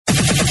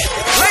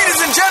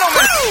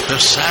The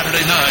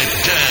Saturday Night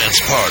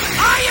Dance Party.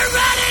 Are you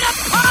ready to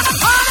party?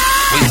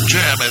 With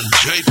Jammin,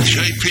 JP.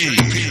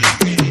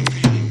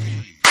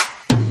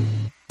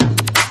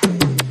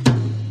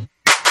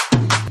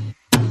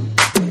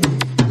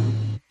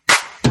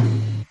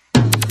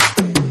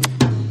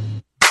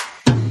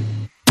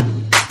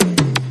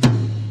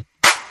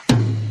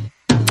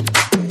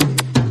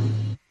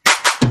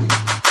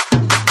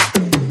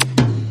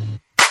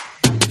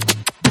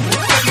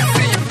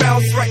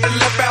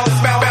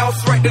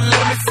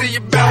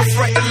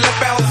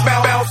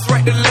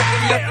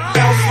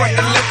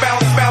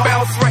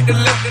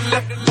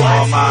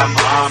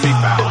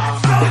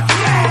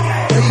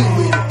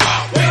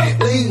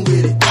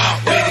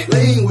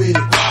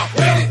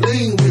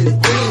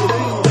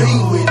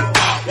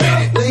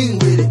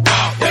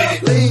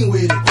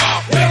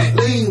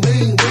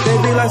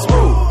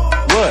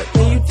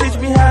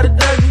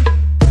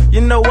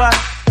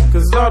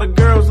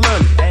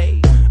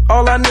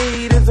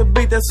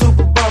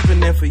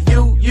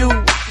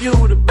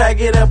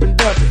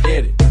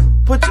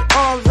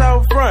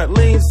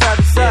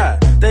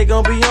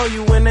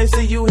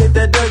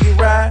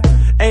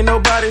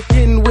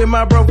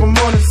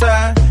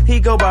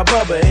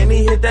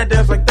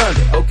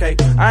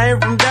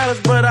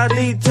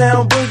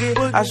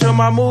 I show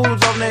my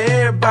moves on to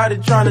everybody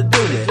trying to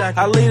do me.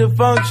 I lead the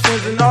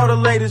functions and all the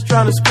ladies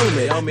trying to screw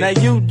me. Now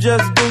you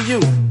just do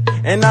you,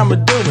 and I'ma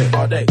do me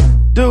all day.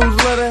 Dudes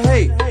love to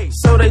hate,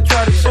 so they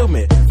try to shoot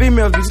me.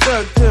 Females be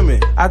stuck to me,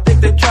 I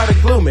think they try to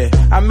glue me.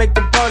 I make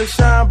the party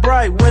shine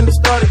bright when it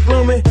started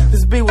gloomy.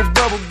 This beat was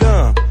bubble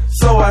gum,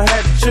 so I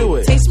had to chew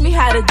it. Taste me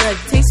how to duck,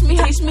 taste me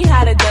how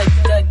to duck,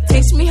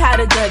 taste me how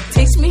to duck,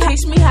 taste me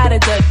how to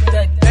duck.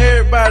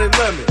 Everybody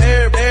love me,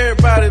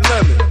 everybody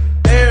love me.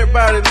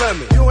 Everybody love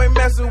me. You ain't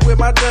messing with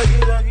my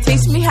Dougie.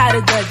 Taste me how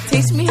to duck.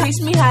 Taste me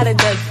how to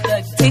duck.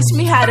 Taste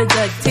me how to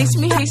duck. Taste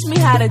me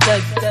how to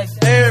duck.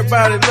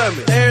 Everybody love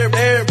me.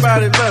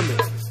 Everybody love me.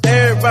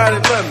 Everybody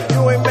love me.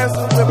 You ain't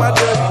messing with my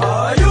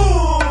Dougie. You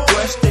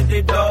brushed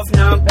it off,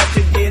 now I'm back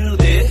to getting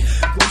lit.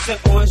 Goose and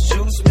orange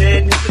juice,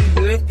 man, it's a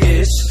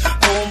good-ish.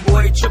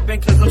 Homeboy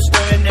tripping cause I'm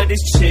staring at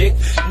his chick.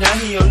 Now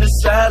he on the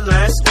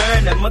sideline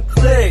staring at my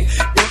click.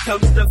 Then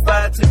comes the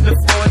 5 to the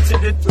 4 to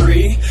the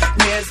 3.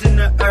 Hands in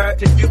the air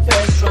if you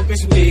pass drunk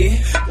as me.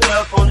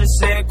 Love on the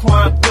San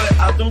Juan, put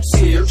out them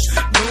tears.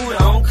 Dude, I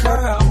don't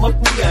care, I'm up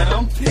and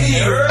down, P.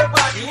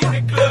 Everybody in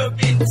the club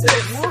getting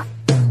tipsy.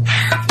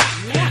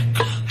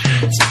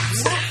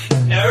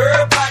 Now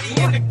everybody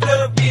in the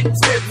club getting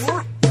tipsy.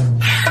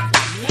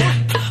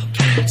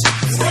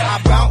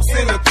 I bounce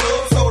in the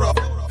club, so the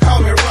call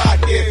me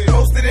Rocket.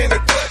 Posted in the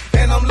cut,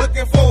 and I'm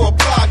looking for a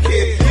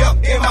blockhead. Yep,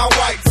 in my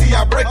white tee,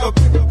 I break a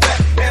back,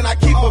 and I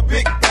keep a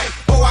big bank.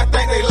 Oh, I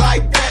think they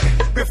like that.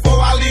 Before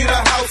I leave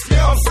the house,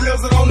 yeah, I'm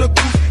slizzing on the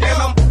goose,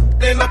 and I'm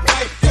in the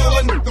bank. Yo,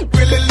 a nigga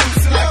really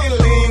loose, and I can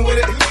lean with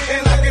it,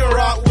 and I can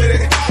rock with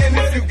it. And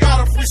if you got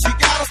a free, she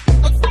got a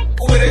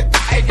with it.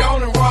 Hey, go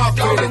and rock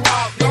with it,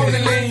 go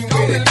and lean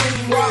with it.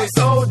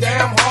 So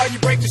damn hard, you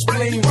break the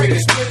spleen with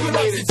it. Put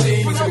up the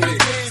jeans with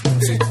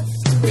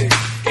it.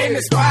 In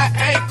the spot,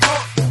 ain't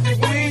caught. If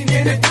we ain't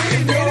in the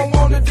dream, you don't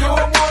wanna do it,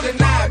 wanna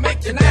not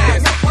make your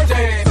knives, make your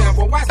jam.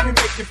 But watch me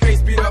make your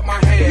face beat up my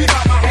hand. Beat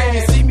up my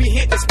hand. See me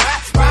hit the spot.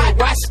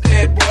 Watch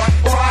that boy.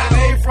 Boy, I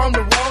lay from the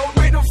road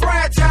with no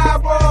fragile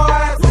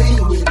boys.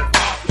 Lean with it.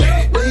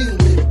 Lean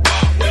with it.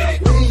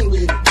 Lean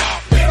with it.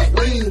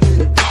 Lean with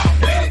it.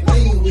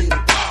 Lean with it.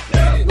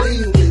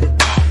 Lean with it.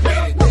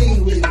 Lean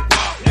with it.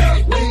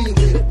 Lean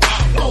with it.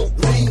 Oh,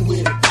 lean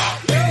with it.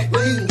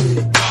 Lean with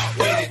it.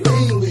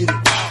 Lean with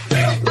it.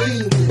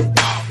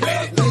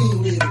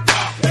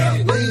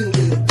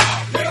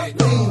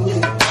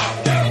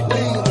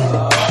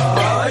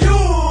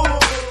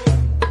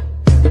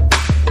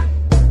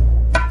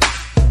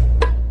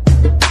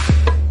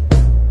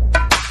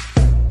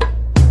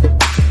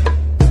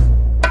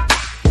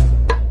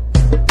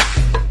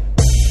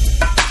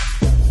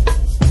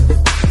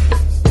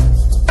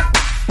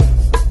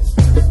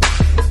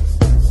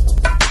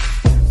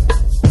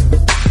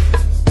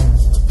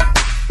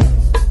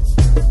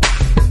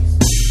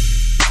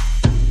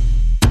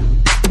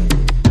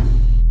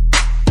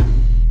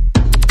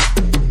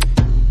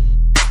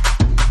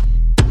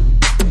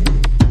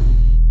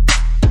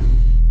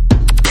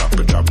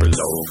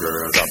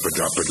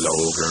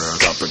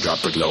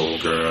 Drop it low,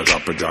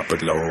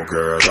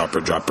 girl. Drop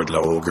it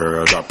low,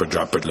 girl. Drop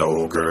it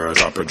low, girl.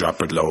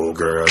 Drop it low,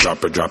 girl.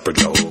 Drop it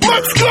low.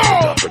 Let's go.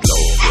 Drop it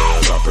low, girl.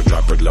 Drop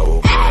it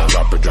low, girl.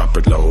 Drop it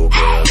low,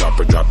 girl.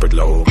 Drop it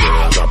low,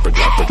 girl. Drop it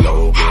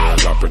low, girl.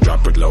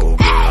 Drop it low,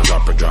 girl.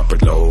 Drop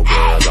it low,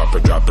 girl.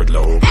 Drop it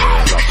low,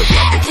 girl. Drop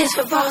it. This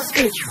for boss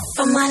bitch.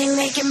 For money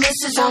making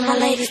bitches, all my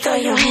ladies throw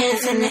your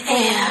hands in the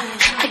air.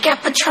 I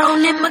got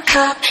Patron in my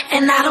cup,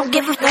 and I don't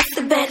give a fuck.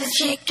 The baddest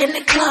chick in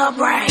the club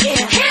right here.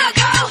 Here I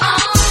go.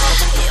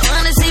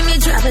 See me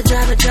drop it,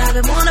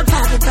 wanna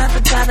pop it,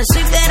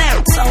 shake that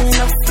ass on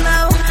the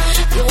floor.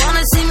 You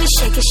wanna see me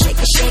shake it,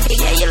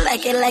 yeah, you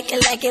like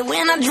it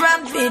when I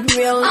drop it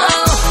real low.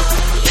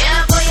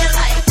 Yeah, boy, you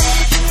like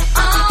that,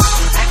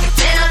 I can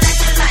tell that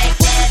you like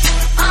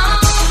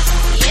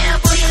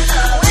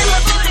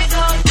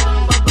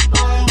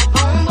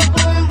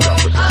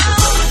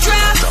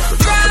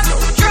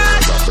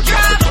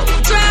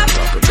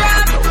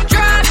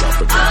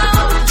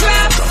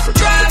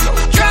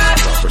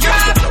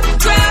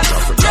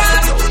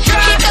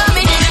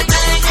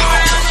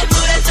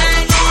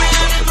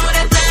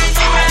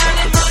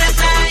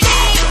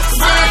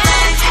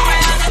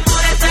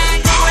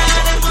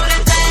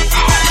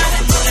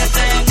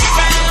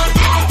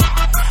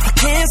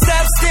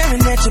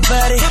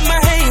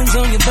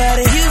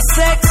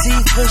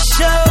for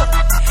sure.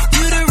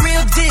 You the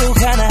real deal,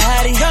 kinda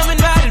hottie. Coming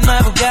right in my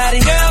Bugatti.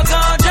 Girl,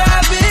 gon'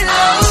 drop it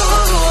low.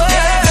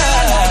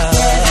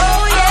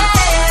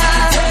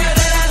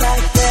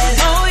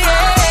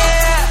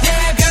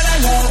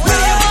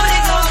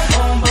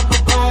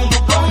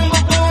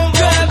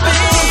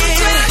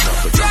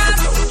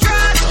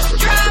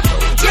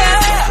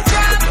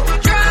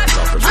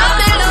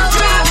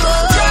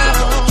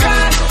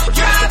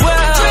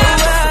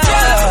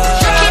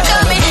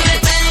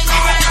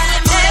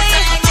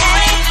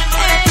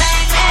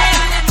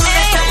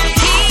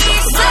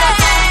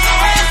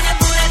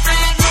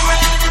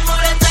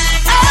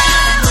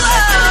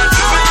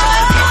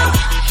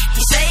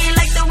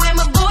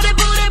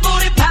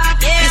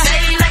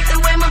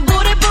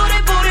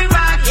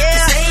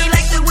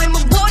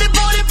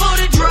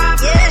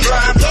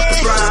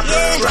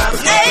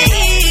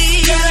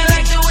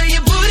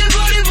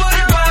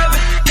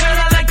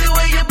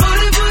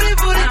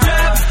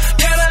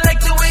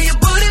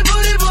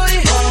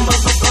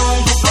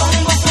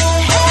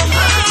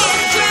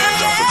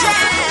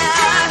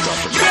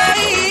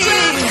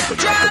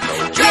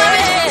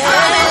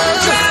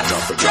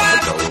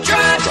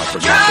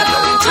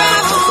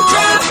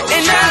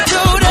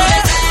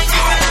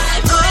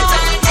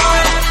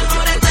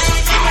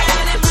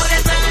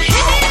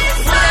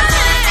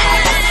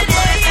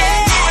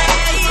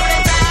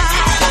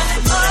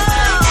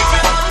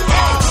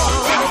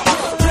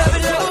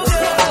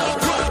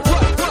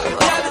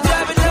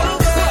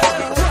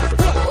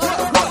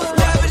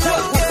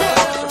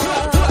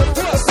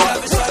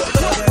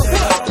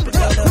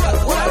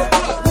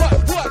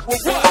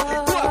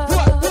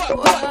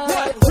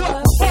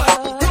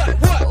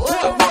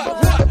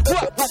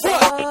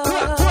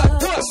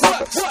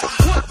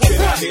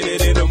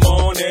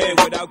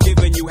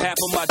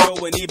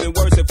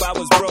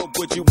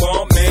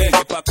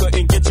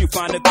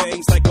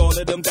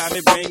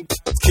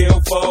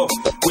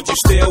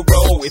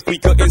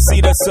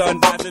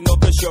 Sun rising off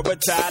the shore of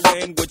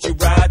Thailand. Would you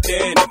ride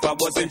then? If I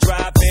wasn't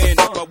driving,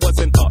 if I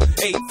wasn't a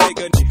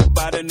 8-figure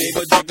by the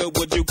nigga jigger,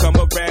 would you come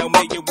around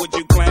me or would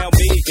you clown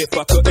me? If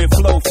I couldn't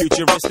flow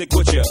futuristic,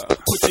 would ya?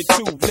 Put your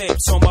 2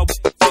 lips on my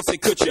pussy,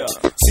 could ya?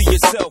 See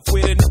yourself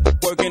with a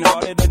working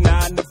harder than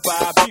 9 to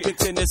 5. You can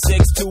 10 to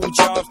 6, 2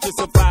 jobs to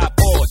survive.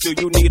 Or do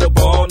you need a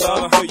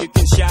baller so you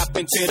can shop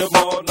into the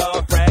mall?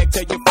 Brag,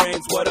 tell your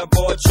friends what I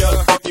bought ya.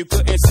 If you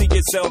couldn't see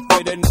yourself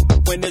with a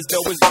when this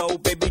dough is low,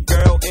 baby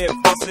girl, if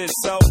this is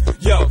so,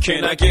 yo,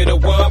 can I get a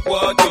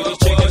what to these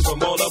chickens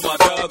from all of my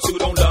dogs who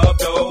don't love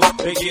dough?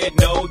 They get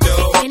no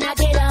dough. Can I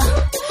get a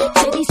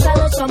to these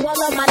fellas from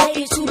all of my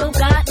ladies who don't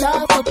got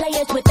love for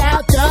players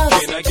without doves?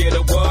 Can I get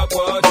a what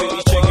to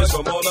these chickens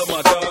from all of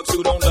my dogs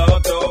who don't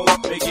love dough?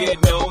 They get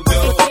no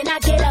dough. Can I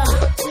get a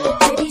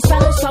to these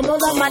fellas from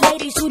all of my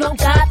ladies who don't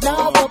got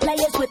love for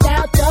players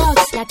without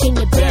doves? Now can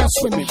you bounce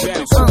with me? Can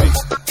you bounce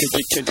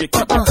with me?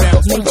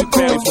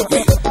 Bounce with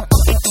me.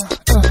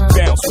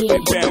 Bounce with me,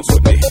 bounce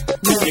with me.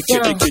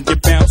 Can you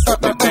bounce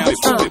with me,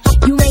 bounce with me?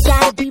 You ain't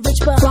gotta be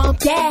rich, but bump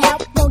that.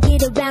 Help won't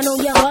get around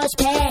on your horse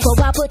pad. So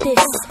I put this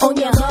on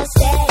your horse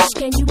stash.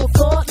 Can you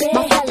afford that?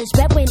 My hell is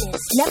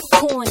breadwinners, never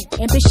corny.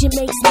 Ambition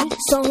makes me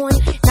so horny.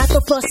 Not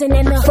the fussing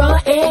in the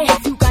front end.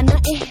 If you got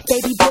nothing,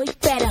 baby boy, you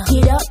better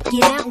get up,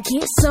 get out, and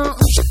get some.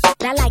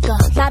 I like a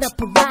lot of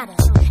Parada,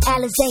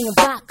 Alizé and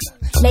vodka.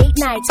 Late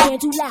nights,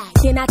 can't do lie.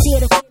 Then I tear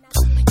the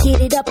get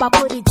it up, I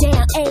put it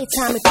down, every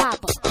time it pop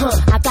up.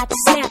 I got the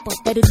snapper,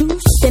 better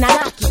loose, then I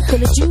lock you. Feel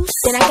the juice,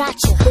 then I got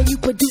you. Then you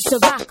produce a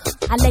rocker.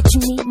 I let you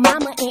meet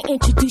mama and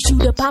introduce you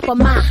to Papa.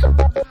 My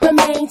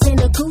remains in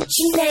the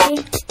Gucci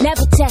name.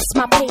 Never test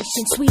my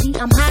patience, sweetie,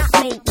 I'm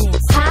high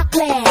maintenance, high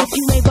class. If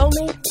you ain't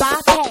rolling,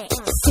 bypass.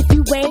 If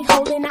you ain't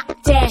holding, I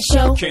dash,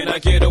 yo. Can I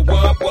get a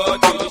what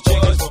to these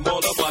chickens from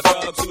all of my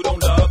dogs who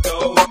don't love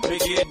dough? They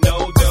get no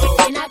dough.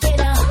 Can I get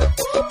a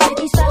to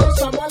these fellas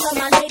from all of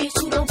my ladies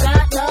who don't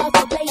got love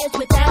for players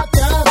without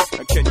doves?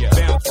 Can you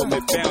bounce for me,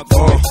 bounce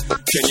for me?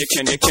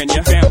 Can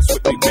you bounce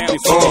with me,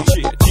 bounce for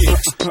me?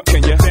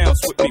 Can you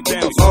bounce with me,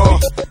 bounce for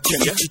me? Can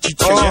you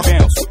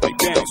bounce with me,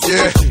 bounce for me?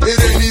 Yeah, it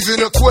ain't even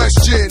a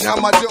question how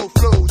my dough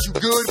flows. You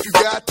good if you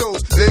got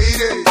those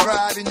ladies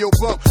riding your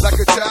bump like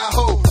a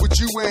Tahoe. What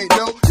you ain't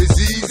know is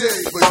easy,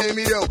 but hear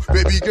me though,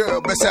 baby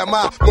girl, best have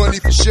my money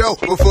for show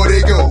before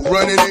they go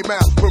running their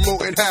mouth,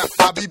 promoting how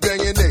I be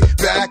banging they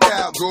back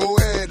out. Go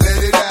ahead,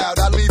 let it out.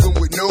 I leave them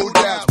with no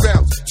doubt.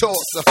 Bounce,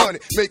 toss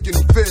 100, making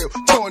them feel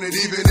torn it,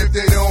 even if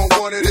they don't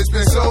want it. It's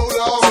been so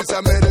long since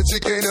I met a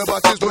chick, ain't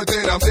about this, but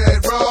then I'm dead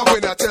wrong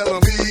when I tell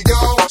them be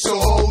gone. So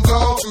hold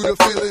on to the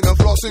feeling of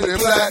flossing and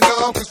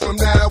platinum, cause from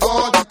now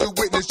on you can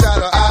witness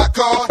shout out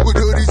icon with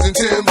hoodies and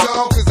Tim's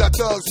on, cause I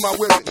thugs my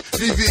women,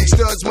 DV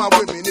studs my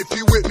women. If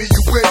you with me,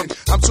 you winning.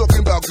 I'm talking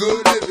about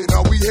good living.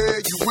 Are we here?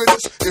 You with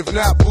us? If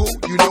not, boo,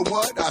 you know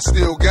what? I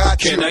still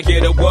got you. Can I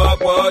get a what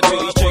to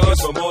these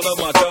chickens from all of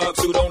my dogs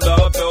who don't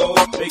love dough?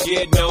 They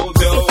get no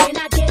dough. Can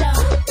I get a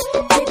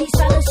to these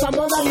fellas from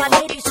all of my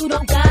ladies who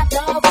don't got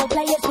love for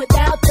players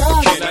without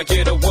doves? Can I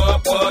get a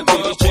what to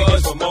these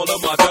chickens from all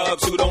of my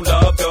dogs who don't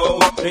love dough?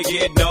 They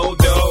get no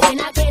dough. Can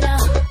I get a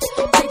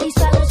to these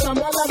fellas from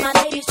all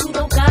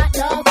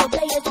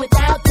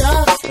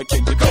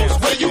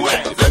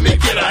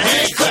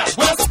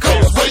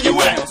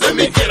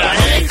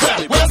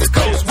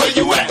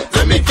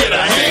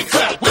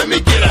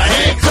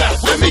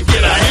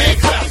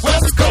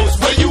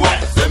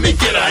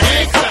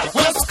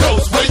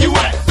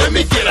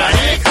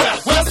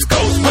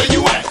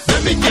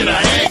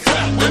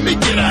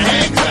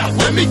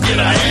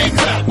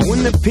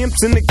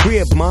pimp's in the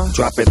crib, ma,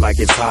 drop it like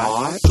it's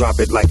hot. Drop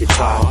it like it's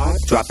hot.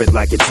 Drop it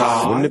like it's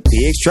hot. When the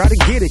pigs try to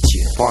get at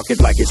you, park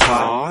it like it's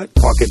hot.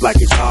 Park it like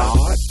it's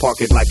hot.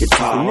 Park it like it's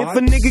hot. And if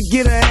a nigga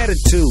get an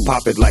attitude,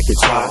 pop it like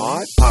it's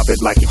hot. Pop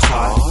it like it's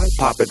hot.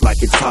 Pop it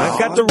like it's hot. I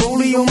got the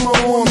rollie on my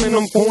arm and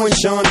I'm pouring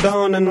Sean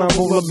Don and I'm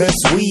full of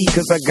best weed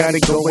cause I got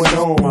it going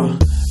on.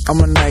 I'm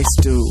a nice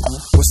dude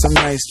with some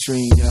nice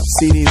dreams.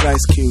 See these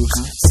ice cubes,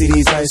 see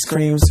these ice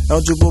creams.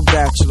 Eligible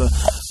bachelor,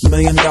 $1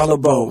 million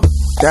bow.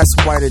 That's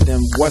whiter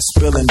than what's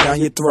spilling down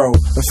your throat.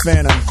 A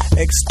phantom,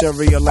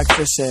 exterior like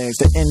fish eggs,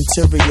 the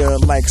interior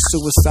like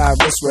suicide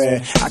wrist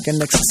red. I can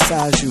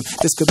exercise you,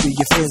 this could be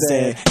your phys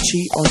ed.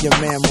 Cheat on your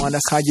man, man,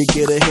 that's how you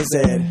get a his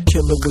ed.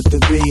 Killer with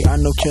the B, I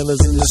know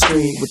killers in the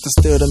street with the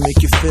steel to make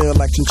you feel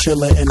like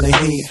chinchilla in the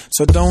heat.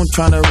 So don't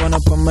tryna run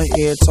up on my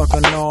ear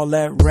talking all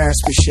that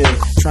raspy shit,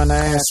 tryna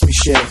ask me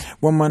shit.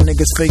 When my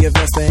niggas feel your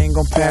vest, they ain't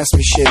gon' pass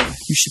me shit.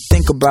 You should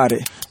think about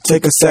it,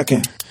 take a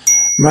second.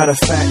 Matter of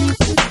fact,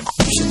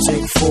 you should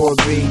take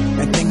 4B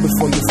and think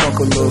before you fuck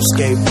a little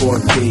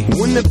skateboard B.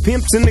 When the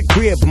pimp's in the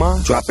crib,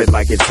 ma, drop it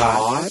like it's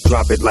hot.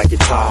 Drop it like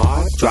it's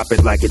hot. Drop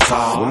it like it's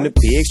hot. When the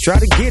pigs try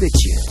to get at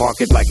you,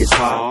 park it like it's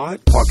hot.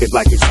 Park it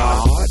like it's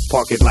hot.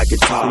 Park it like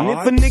it's hot. And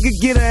if a nigga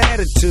get an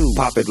attitude,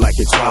 pop it like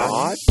it's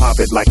hot. Pop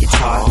it like it's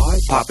hot.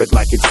 Pop it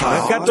like it's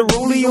hot. I got the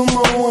rollie on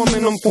my arm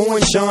and I'm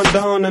pouring Sean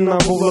Don and I'm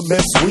full of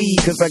best weed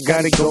cause I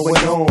got it going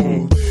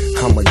on.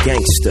 I'm a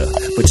gangster,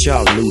 but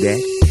y'all knew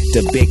that.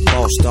 The big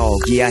boss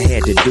dog, yeah, I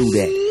had to do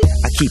that.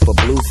 I keep a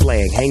blue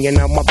flag hanging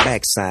out my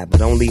backside,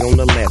 but only on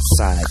the left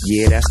side.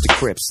 Yeah, that's the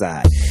Crip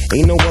side.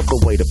 Ain't no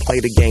other way to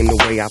play the game the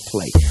way I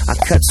play. I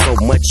cut so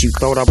much you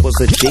thought I was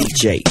a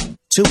DJ.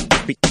 2,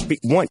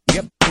 1,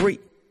 yep, 3.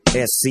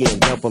 SC and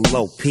double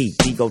OP,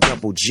 D-Go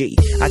double G.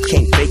 I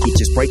can't fake it,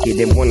 just break it.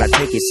 And when I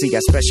take it, see, I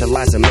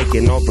specialize in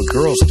making all the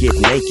girls get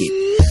naked.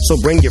 So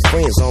bring your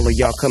friends, all of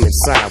y'all come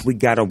inside. We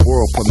got a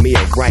world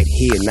premiere right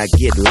here, now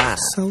get live.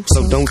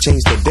 So don't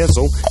change the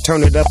diesel,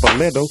 turn it up a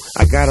little.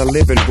 I got a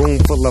living room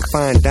full of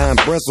fine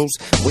dime bristles,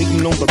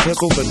 waiting on the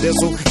pistol, the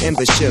dizzle, and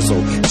the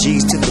shizzle.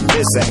 G's to the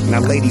bizac, now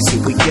ladies,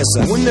 here we kiss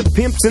her. When the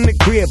pimp's in the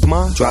crib,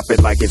 ma, drop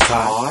it like it's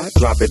hot.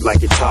 Drop it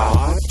like it's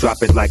hot. Drop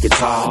it like it's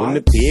hot. When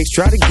the pigs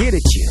try to get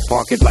at you,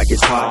 park it like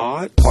it's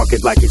hot. Park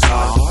it like it's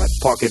hot.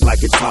 Park it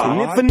like it's hot.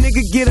 And if a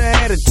nigga get an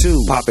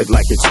attitude, pop it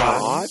like it's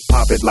hot.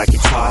 Pop it like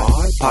it's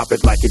hot. Pop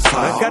it like it's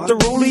hot. I got the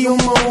rollie on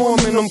my arm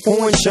and I'm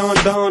pouring Sean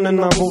Don and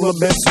I'm full of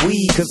best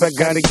weed cause I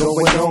got it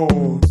going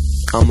on.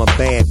 I'm a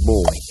bad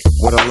boy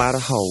with a lot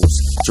of hoes,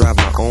 drive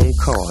my own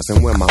cars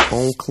and wear my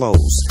own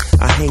clothes.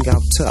 I hang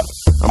out tough,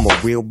 I'm a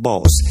real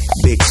boss.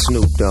 Big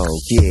Snoop Dogg,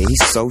 yeah,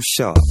 he's so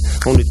sharp.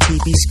 On the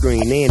TV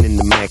screen and in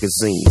the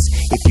magazines.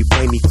 If you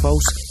play me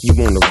close, you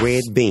want a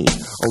red beam.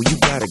 Oh, you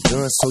got a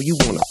gun, so you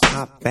wanna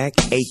pop back?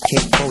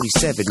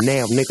 AK-47,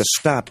 now nigga,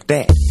 stop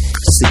that.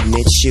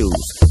 Cement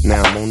shoes,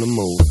 now I'm on the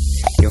move.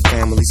 Your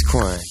family's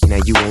crying, now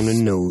you on the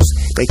news.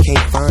 They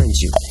can't find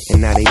you,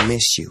 and now they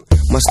miss you.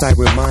 Must I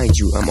remind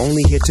you, I'm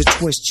only here to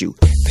twist you.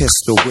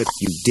 Pistol whip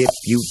you, dip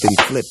you, then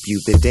flip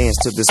you. Then dance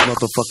to this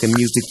motherfucking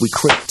music we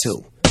crip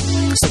to.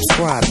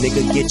 Subscribe,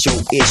 nigga, get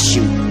your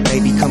issue.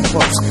 Baby, come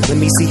close, let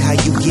me see how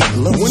you get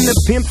low. When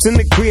the pimp's in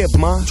the crib,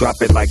 ma, drop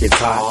it like it's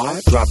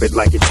hot. Drop it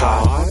like it's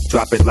hot.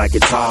 Drop it like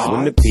it's hot.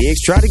 When the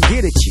pigs try to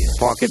get at you,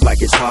 park it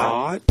like it's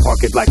hot.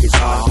 Park it like it's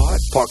hot.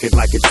 Park it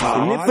like it's hot.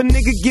 And if a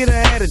nigga get an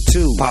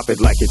attitude, pop it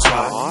like it's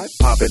hot.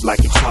 Pop it like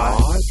it's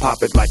hot.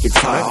 Pop it like it's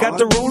hot. I got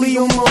the rollie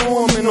on my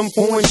arm and I'm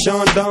pouring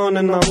Sean Don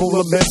and I'm full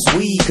of best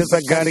weed cause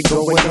I got it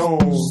going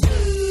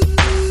on.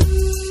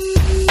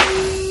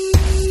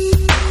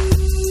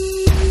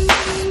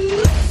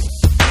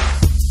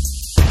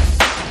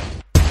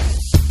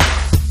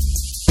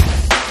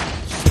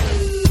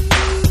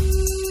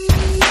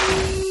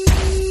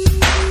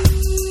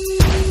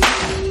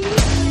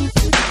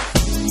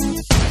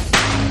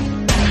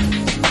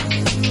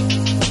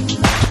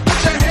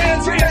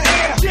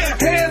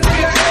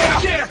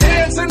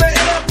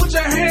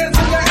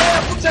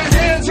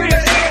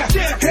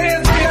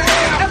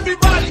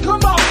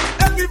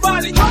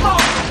 Everybody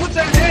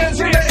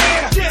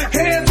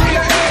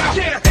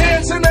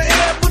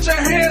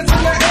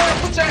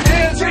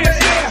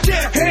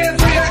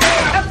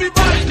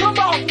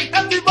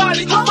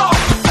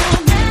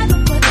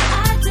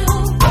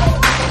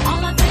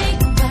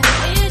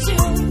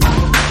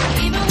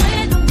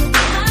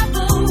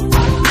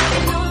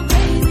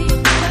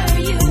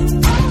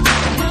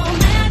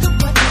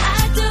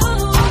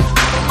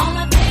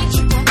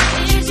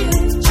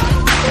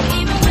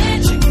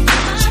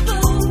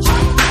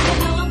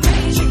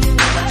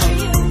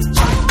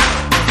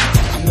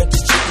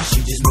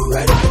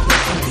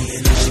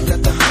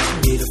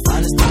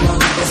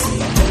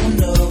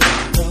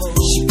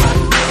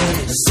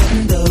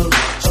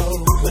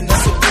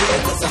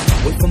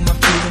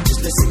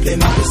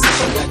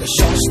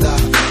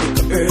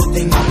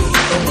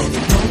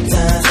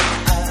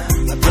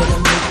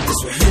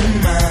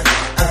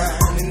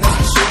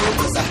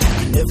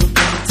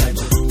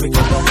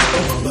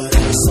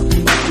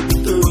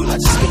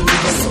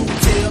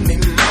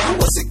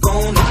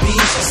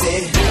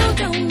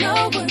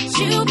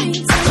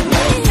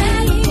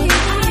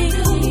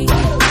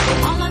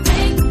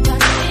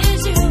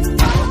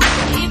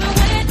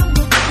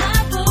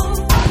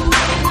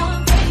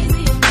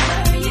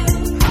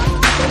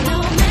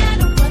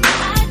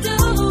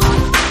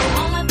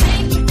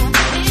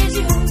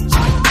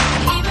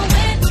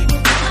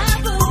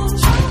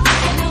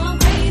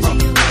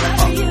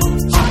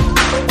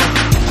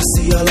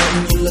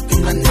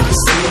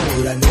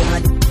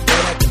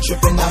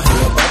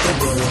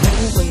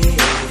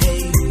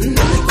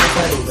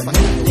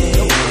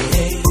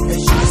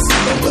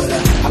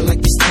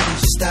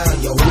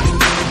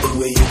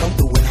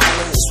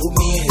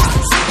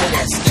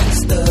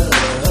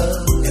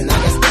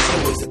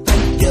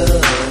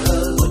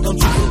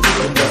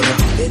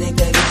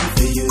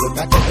you look,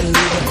 I couldn't believe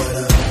it,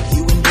 but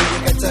you and me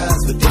got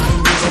ties for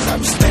different reasons. I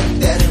respect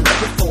that, and right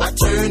before I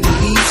turned to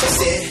leave, she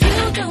said,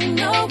 you don't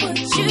know what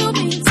you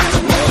mean to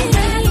me.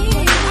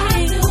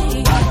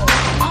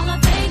 All I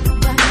think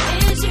about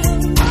is you.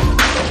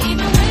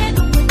 Even when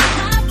I'm with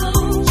my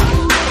boo,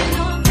 you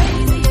know I'm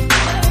crazy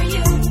for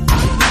you.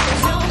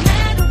 No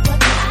matter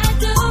what I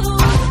do,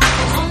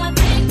 all I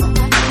think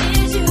about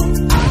is you.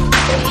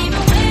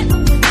 Even when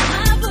I'm with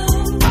my boo,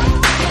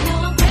 you know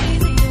I'm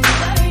crazy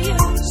for you.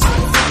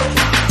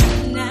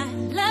 And I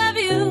love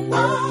you,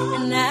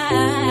 and I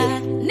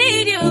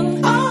need you.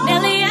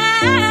 Nelly, I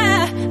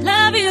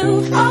love you.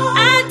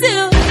 I do.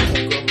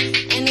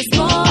 And it's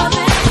more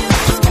than you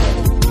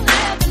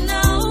ever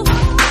know.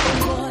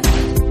 Boy,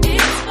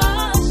 it's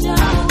for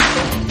sure.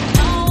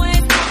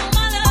 Always for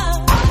my love,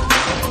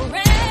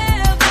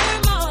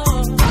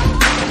 forevermore.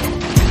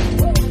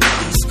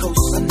 East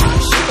Coast, I know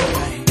you shit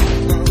right.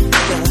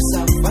 Down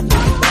south, I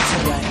know you watch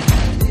it right.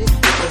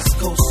 West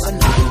Coast, I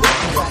know you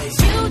walk it right.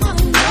 You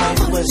don't know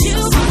what you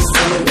mean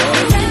to me.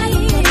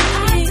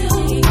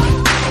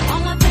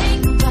 All I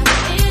think about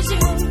is you.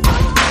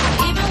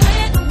 Even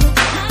when I'm with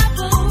my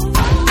boo,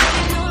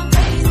 you know I'm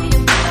crazy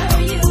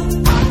for you.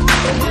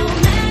 No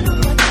matter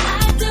what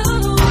I do,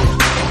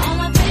 all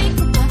I think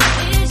about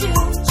is you.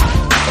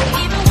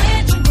 Even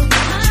when you're with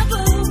my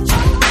boo,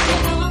 you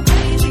know I'm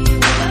crazy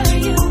for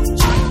you.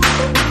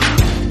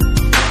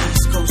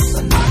 East Coast,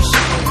 I know you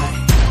shit right.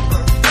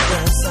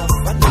 Down south,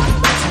 I know you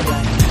watch it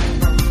right.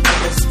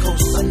 West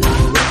Coast, I know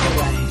you walk it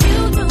right. You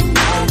don't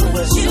know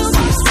what you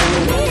mean to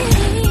me.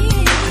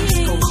 East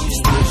Coast, you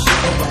still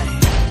shit right.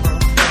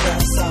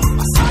 Down south,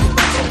 I see you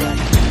watch it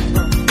right.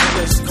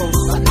 West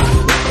Coast, I know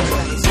you walk it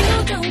right. You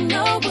don't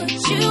know what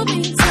you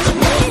mean to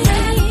me.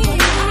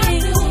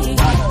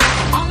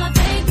 All I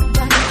think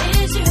about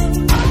is you.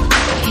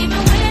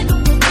 Even when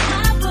I'm with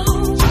my boo,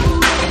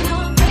 you know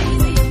I'm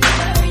crazy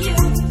for you.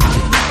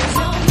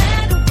 No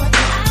matter what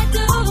I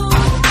do,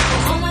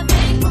 all I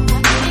think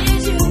about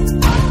is you.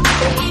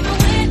 Even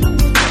when I'm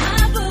with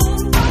my boo,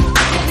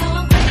 you know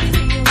I'm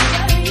crazy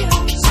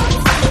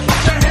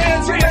Put your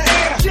hands in the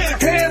air,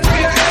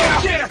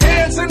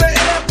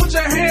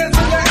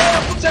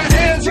 put your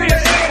hands in the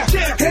air, hands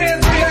in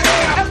the air.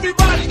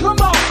 Everybody,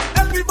 come on,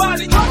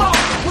 everybody, come on.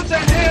 Put your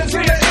hands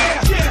in the air,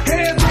 hands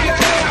in the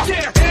air,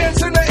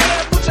 hands in the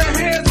air. Put your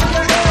hands in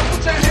the air,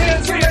 put your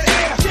hands in the air,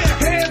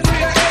 hands in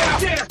the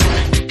air.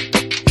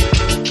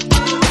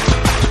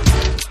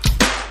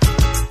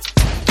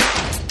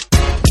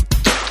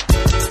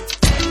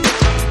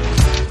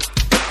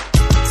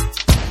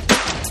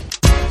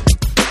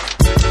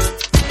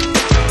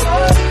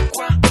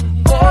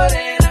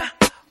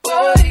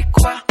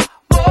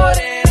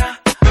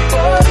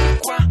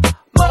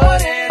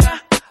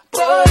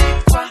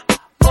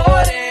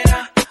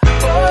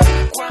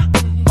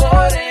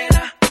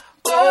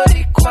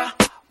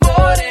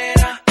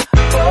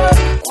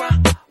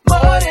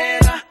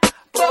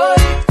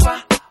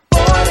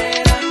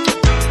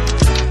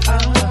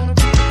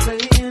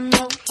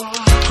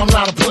 I'm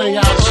not a player,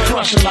 I just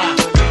crush a lot.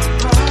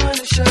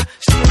 Punisher,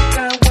 still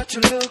got what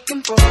you're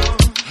looking for.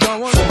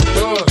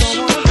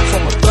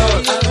 From a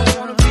thug. I don't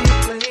wanna be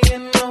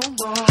playing no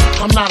more.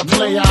 I'm not a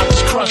player, I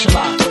just crush a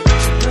lot. No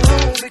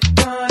big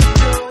party,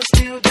 you're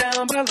still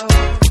down below.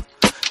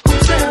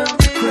 Who's down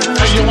the crowd?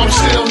 Hey, yo, I'm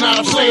still not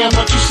a player,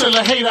 but you still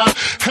a hater.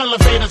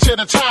 Elevator to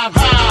the top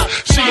high.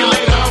 See you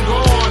later, I'm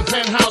gone.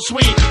 Penthouse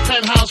suite,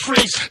 penthouse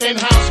freaks,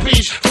 in-house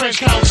beach, French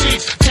couch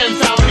seats,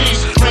 10,000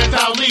 east, rent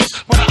out lease,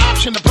 with an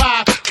option to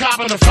buy.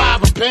 Copping a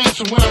 5 with bands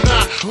from when I'm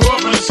not.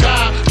 Up in the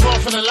sky,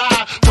 off in the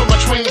lie, with my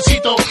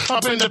twincito,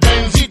 up in the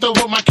Benzito,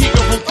 with my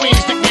Kiko from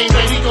Queens, nickname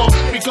Benito.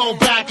 We go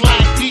back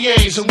like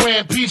PAs and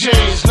wearing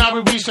PJs. Now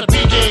we reach the P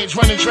gauge,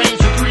 running trains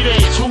for 3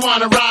 days. Who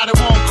wanna ride? It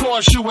won't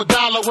cost you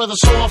 $1. Whether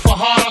sore for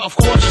harder, of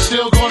course you're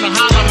still gonna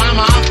holler.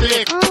 Mama, I'm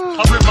thick.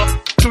 I rip my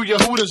through your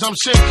hooters, I'm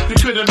sick. You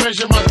couldn't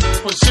measure my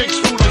with 6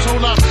 footers.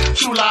 Hold up,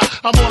 true lie,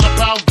 I'm all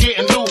about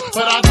getting new,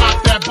 but I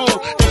knock that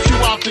bull if you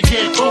out to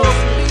get cool.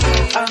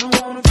 I don't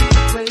wanna be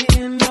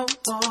playing no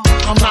more.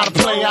 I'm not a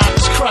player, I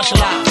just crush a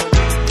lot.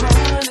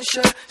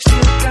 Punisher,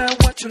 still got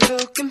what you're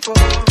looking for.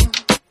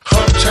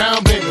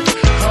 Uptown, baby,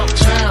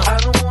 uptown. I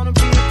don't wanna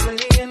be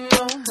playing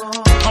no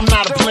more. I'm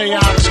not a player,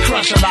 I just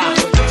crush a lot.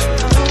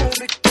 No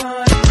big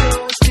party,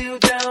 you're still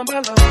down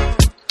below.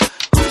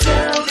 Who's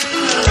down?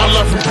 I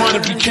love from point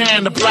of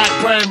Buchanan to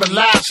Blackburn,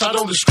 relax, I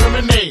don't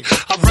discriminate.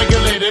 I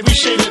regulate every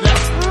shade of that.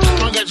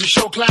 Long as you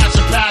show class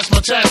and pass my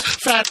test.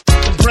 Fat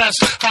breasts,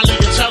 highly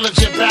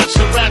intelligent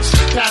bachelorettes.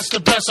 That's the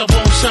best, I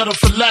won't settle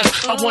for less.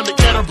 I want to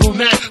get a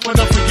brunette with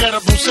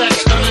unforgettable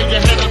sex. I lay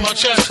your head on my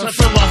chest and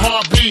feel my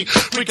heartbeat.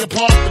 We can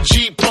park the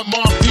Jeep, put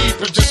more deep,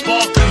 and just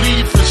spark the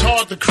leaf. It's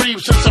hard to creep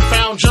since I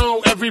found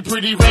Joe. Every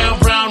pretty round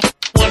brown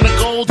wanna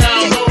go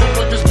down low.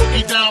 Put this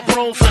boogie down,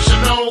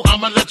 professional.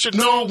 I'ma let you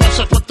know once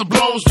I put the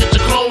blows. Get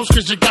your clothes,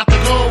 cause you got to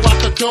go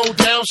out the door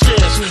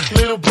downstairs.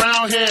 Little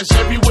brown hairs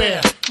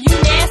everywhere. You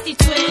nasty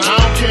twin. I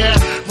don't care.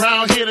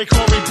 Round here they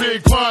call me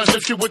Big Buns.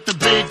 If you with the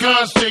big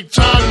guns, big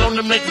tongue, known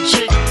to make a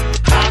chick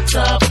hot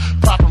tub,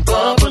 poppin'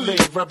 bubbly.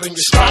 rubbing your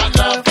spot,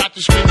 love. Got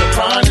to scream and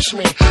punish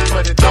me,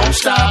 but it don't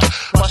stop.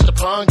 Watch the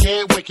pun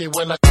get wicked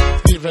when I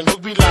even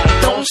look be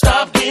like, don't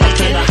stop, get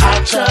it in a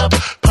hot tub,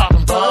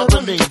 popping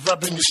bubbly,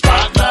 rubbing your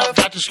spot, love.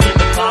 Got to scream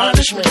and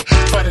punish me,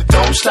 but it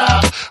don't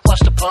stop. Watch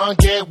the pun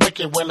get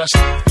wicked when I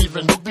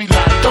even look be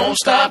like, don't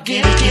stop,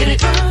 get it, get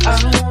it. I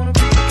don't wanna be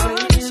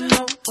playing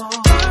no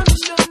more.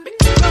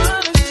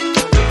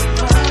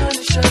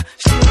 Punisher,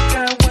 she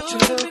got what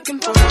you're looking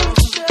for.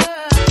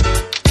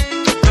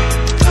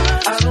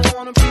 I don't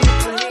wanna be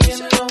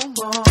playing no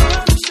more.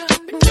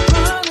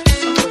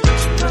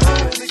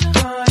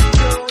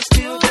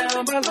 Still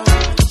down below.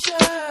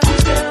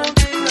 Who's down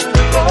to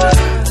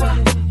cry?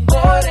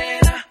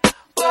 Morena,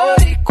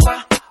 Boricua,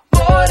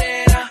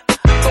 Morena,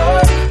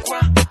 Boricua,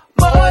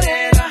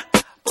 Morena,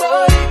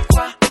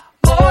 Boricua,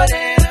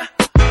 Morena,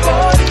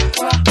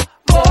 Boricua,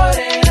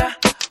 Morena,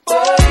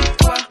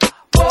 Boricua,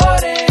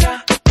 Morena.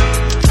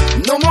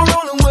 No more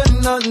rolling with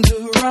nothing to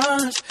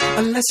run,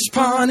 unless it's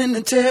pawn in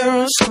the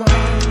terror squad.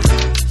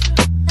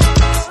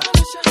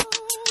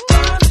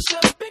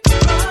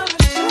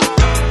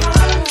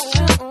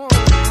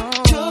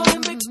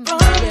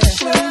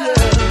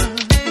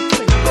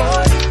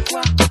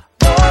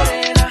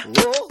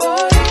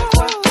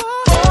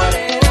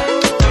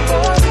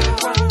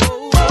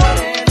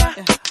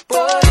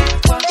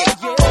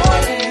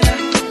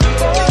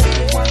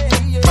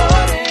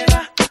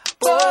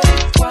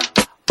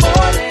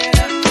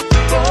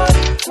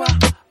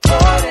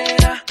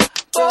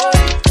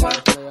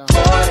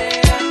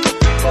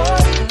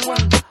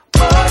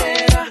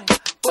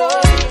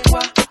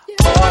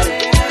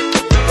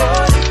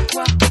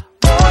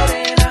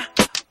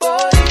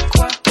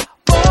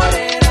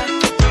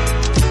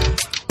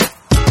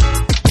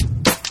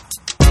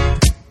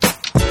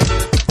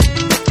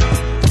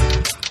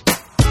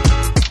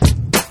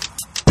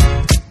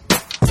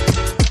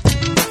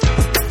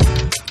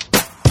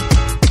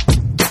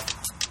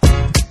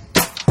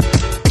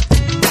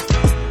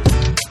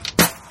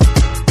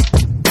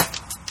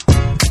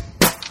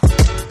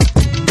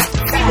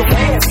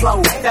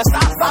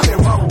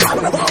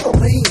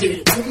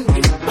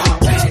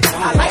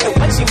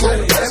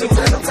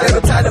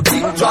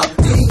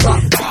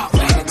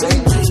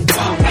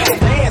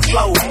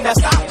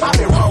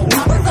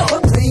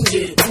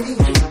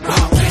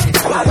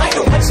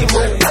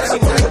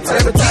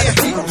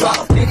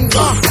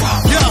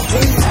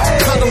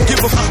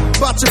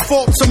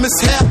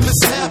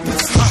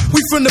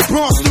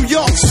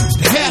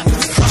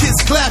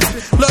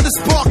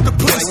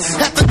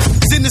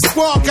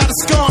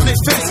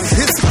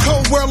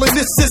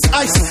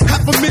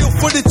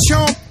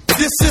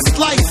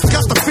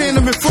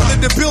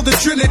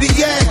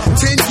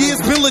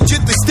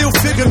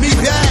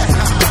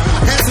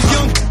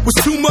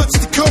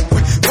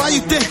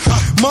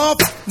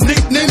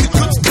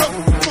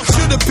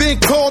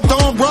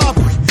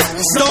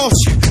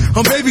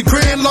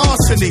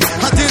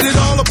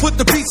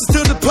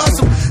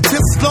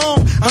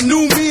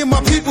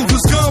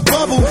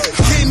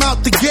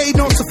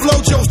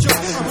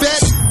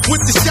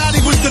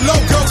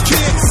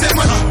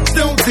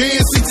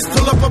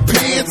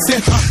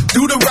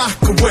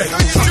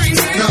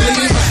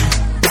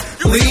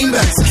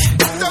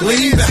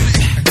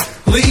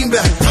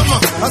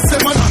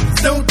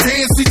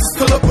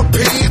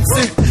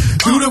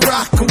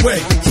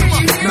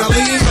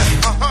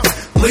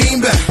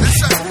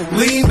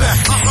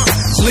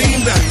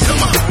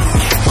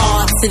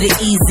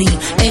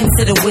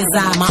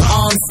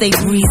 Stay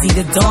breezy,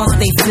 the dawn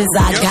stay fizz.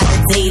 I got a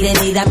date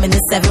at 8, I'm in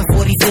the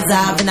 740 fizz.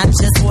 And I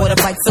just bought a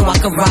bike so I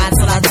can ride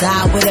till I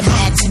die with a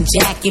matching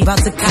jacket. About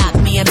to cop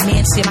me a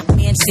mansion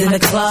in the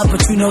club,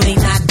 but you know they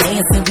not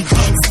dancing. We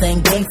gangsta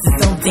and gangsters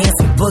don't dance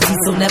with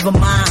boogies, so never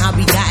mind how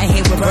we got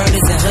here with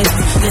murders and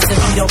hoodies. Listen,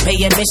 we don't pay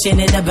admission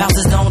and the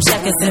bouncers don't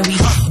check us, and we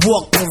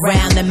walk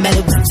around the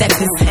metal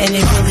detectors, and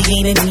it really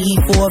ain't a need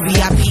for a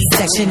VIP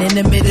section in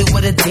the middle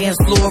with a dance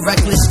floor.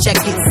 Reckless, check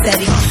it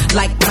steady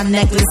like my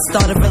necklace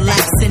started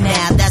relaxing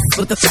now. That's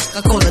what the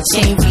fuck I call a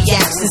chain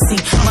reaction.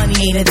 See, money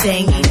ain't a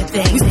thing,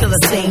 we still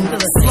the same.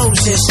 Flow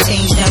just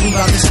changed, now we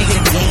about to shake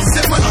it again.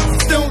 Said my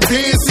don't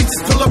dance, he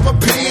just pull up her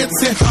pants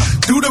and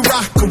do the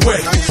rock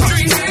away.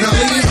 Now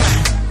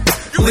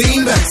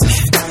lean back,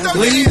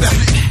 lean back,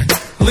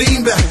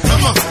 lean back.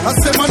 Come on, I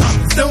said my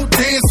don't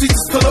dance, he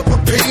just pull up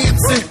her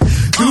pants and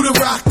do the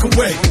rock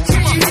away.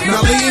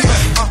 Now lean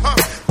back,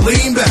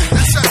 lean back,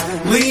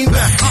 lean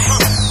back,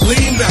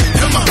 lean back.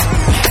 Come on.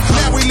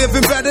 Now we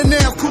living better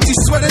now, coochie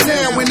sweater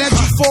now, and that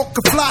G4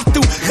 can fly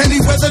through any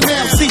weather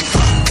now. See,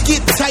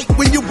 get tight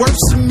when you're worth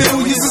some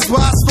millions. That's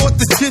why I thought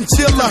the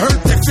chinchilla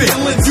hurt their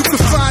feelings. You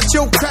can find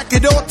your crack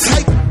at all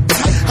tight.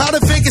 Out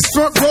of Vegas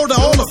front row to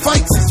all the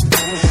fights.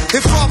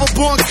 If Father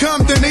Born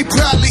come, then they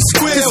probably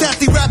squeal. Cause half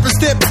the rappers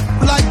that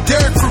like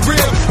Derek for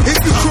real. If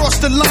you cross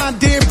the line,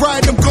 damn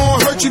right, I'm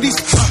gonna hurt you. These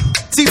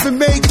even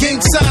made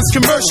gang signs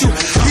commercial.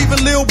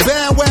 Even Lil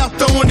Bow Wow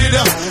throwing it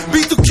up.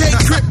 B2K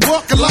Crip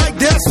walking like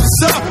that's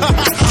what's up.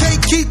 Can't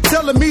keep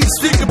telling me to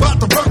speak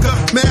about the rucker.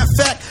 Matter of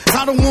fact,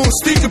 I don't want to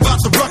speak about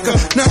the rucker.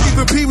 Not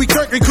even Pee Wee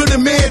Kirkland could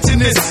imagine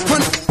this.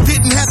 When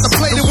didn't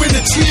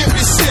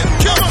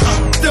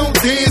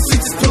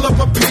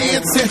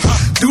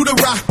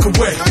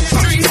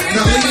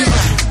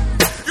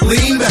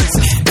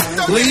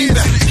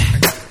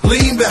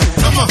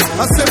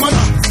I said my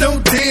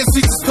don't dance,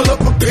 we just pull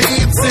up my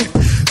pants and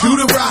do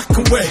the rock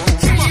away.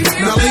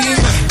 Now lean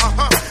back,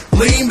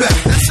 lean back,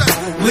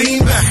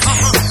 lean back,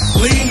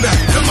 lean back,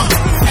 come on.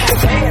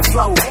 Dance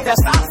slow,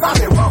 that's not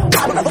rock and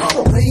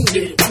roll. Lean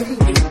it.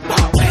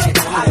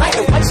 I like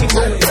it when she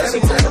moves.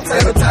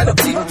 Every time the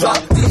beat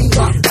drop,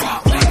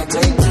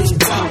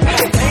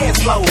 dance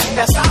slow,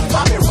 that's not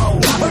rock and roll.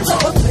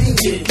 Lean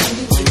it.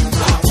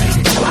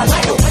 I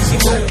like it when she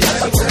moves.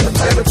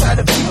 Every time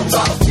the beat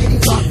drop,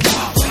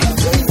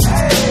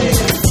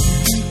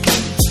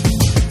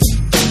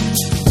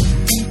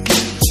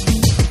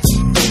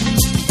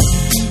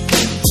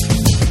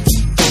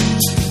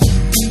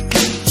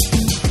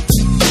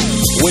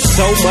 With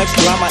so much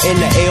drama in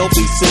the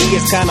LBC,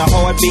 it's kinda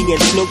hard being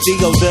Snoop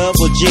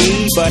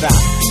D-O-double-G. But I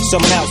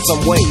somehow,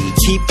 someway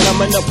keep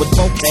coming up with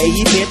 4K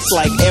hits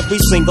like every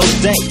single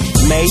day.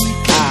 May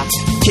I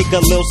kick a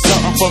little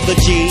something for the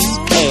G's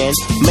and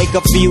make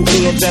a few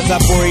ends as I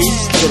breeze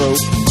through.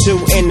 2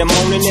 in the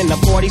morning and the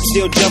party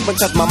still jumping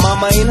cause my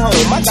mama ain't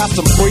home. I got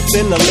some freaks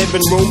in the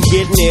living room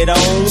getting it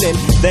on and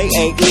they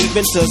ain't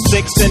leaving till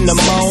 6 in the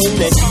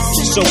morning.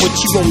 So what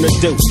you wanna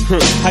do?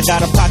 I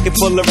got a pocket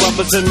full of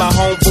rubbers and my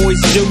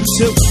homeboys do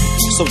too.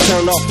 So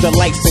turn off the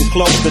lights and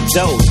close the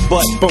doors.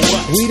 But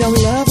what? We don't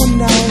love them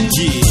now.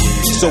 Yeah.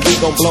 So we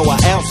gon' blow an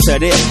ounce to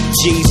this.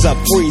 G's up,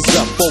 freeze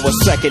up for a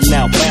second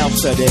now,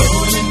 bounce to this.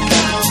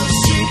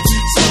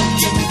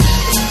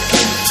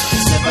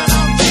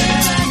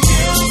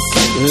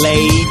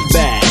 Laid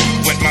back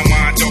with my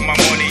mind on my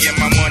money and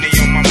my money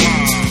on my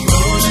mind.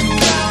 Rolling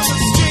down the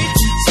street,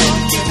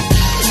 smoking,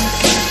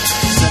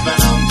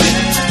 sipping on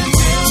gin and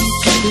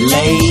juice.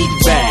 Laid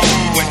back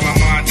with my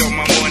mind on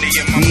my money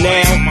and my money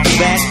now on my mind.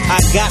 that I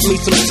got me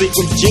some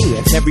sequence gin.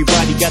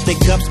 Everybody got their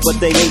cups, but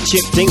they ain't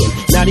chipped in.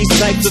 Now these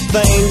types of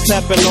things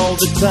happen all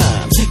the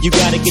time. You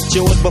gotta get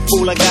yours, but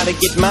fool, I gotta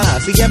get mine.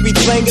 See,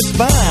 everything is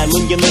fine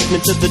when you're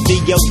listening to the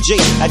D.O.G.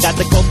 I got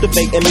to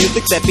cultivate and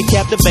music that be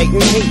captivating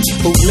he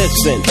who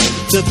listens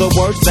to the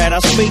words that I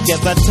speak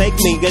as I take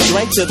me a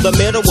drink to the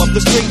middle of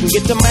the street and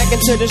get to mackin'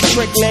 to this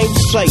trick named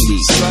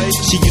Sadie.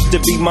 She used to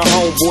be my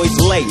homeboy's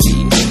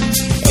lady.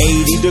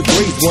 80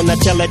 degrees when I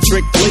tell that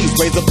trick, please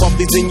raise up off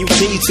these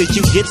NUTs, cause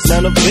you get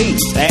none of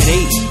these at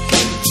ease.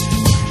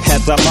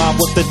 As I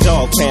mob with the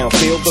dog pound,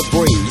 feel the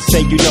breeze,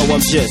 say you know I'm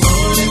just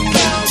rolling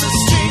down the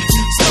street,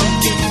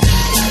 smoking,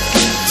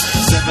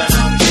 sipping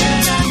on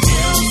gin and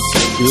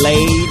juice.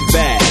 Laid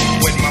back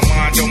with my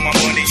mind on my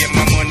money and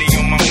my money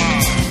on my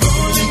mind.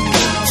 Rolling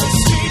down the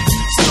street,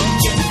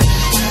 smoking,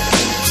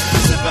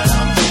 sipping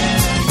on gin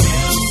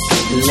and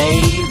juice.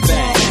 Laid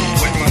back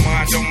with my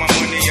mind on my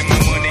money and my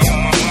money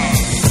on my mind.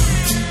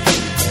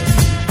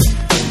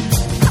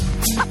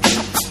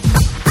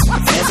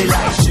 Fancy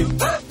like you.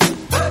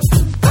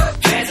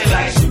 Fancy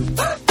like you.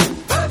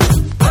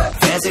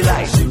 Fancy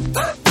like you.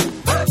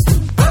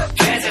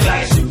 Fancy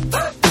like you.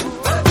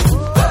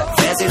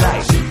 Fancy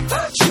like you.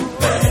 Fancy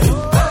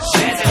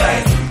like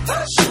you.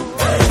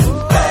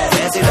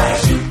 Fancy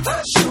like you.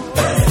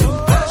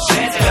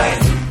 Fancy like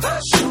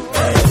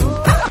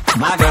you.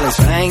 My girl is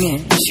banging,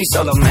 she's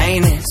solo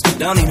maintenance.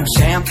 Don't need no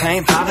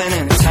champagne, poppin'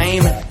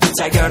 entertainment.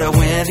 Take her to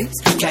Wendy's,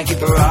 can't keep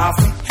her off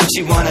me.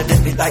 She wanna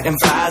dip it like them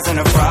fries in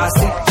a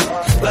frosty.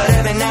 But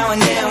every now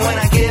and then when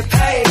I get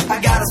paid,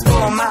 I gotta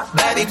spoil my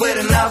baby with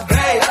an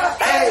upgrade.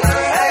 Hey,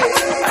 hey,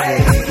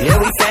 hey. Yeah,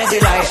 we fancy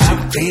like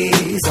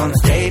Applebee's on a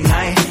date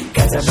night.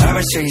 Got that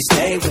Bourbon Street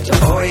steak with the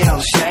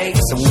Oreo shake.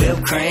 Some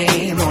whipped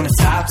cream on the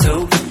top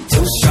two.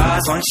 2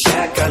 straws, 1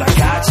 shot, girl, I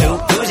got you.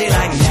 Bougie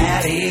like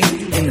Natty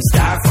in the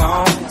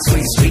styrofoam.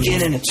 Sweet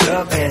squeaking in the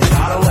truck, bed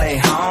all the way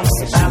home.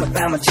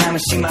 Alabama Jammin,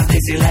 she my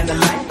Dixieland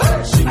delight.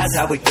 That's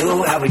how we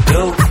do, how we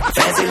do.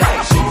 Fancy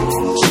like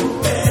fancy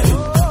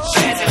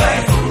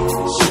like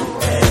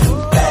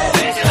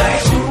fancy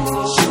like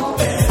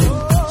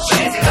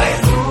fancy like.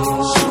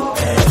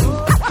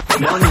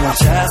 No need no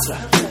Tesla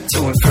to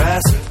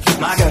impress her.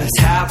 My girl is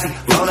happy,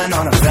 rolling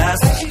on a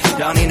vest.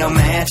 Don't need no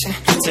mansion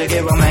to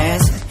get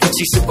romancing.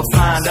 She super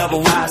fine,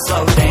 double wide,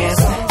 slow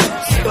dancing.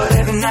 But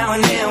every now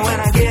and then when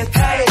I get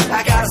paid,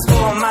 I gotta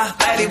spoil my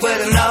baby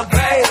with an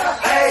upgrade.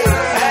 Hey,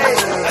 hey,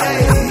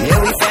 hey. Yeah,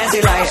 we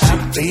fancy like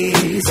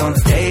Applebee's on a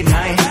date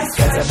night.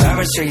 Got that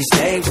Bourbon Street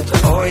steak with the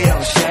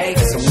Oreo shake.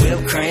 Some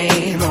whipped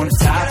cream on the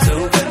top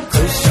two.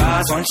 2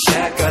 straws, 1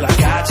 shot, girl, I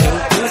got you.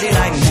 Bougie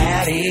like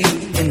Natty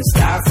in the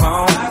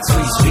styrofoam.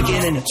 Sweet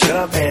speaking in the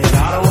truck, headed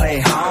all the way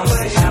home.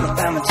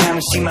 Alabama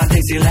Jammin, she my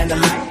Dixieland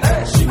delight.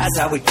 That's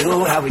how we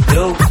do, how we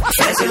do.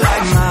 Fancy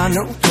like my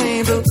new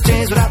clean blue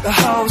jeans without the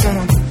holes in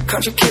them.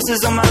 Country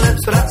kisses on my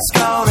lips without the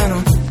skull in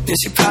them. Yeah,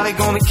 she probably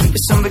gonna be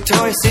keeping some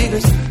Victoria's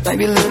Secrets.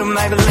 Maybe a little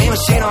Maybelline, but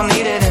she don't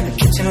need it. In the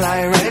kitchen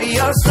like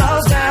radio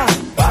slows down.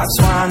 Box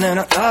wine and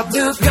a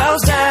updo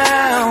goes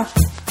down.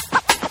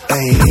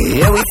 Hey,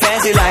 yeah, we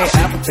fancy like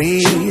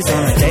Applebee's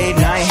on a date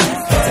night.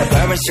 Got that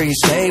Bourbon Street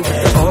steak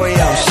with the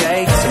Oreo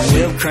shake. Some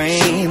whipped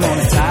cream on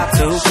the top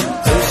two.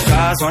 2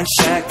 straws, 1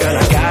 shot, girl,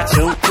 I got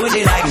you.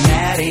 Bougie like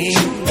Natty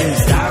in the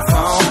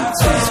styrofoam.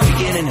 Sweet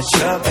speaking in the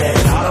truck,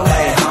 headed all the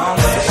way home.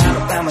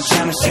 Alabama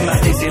Jammin, she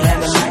my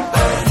Dixieland delight.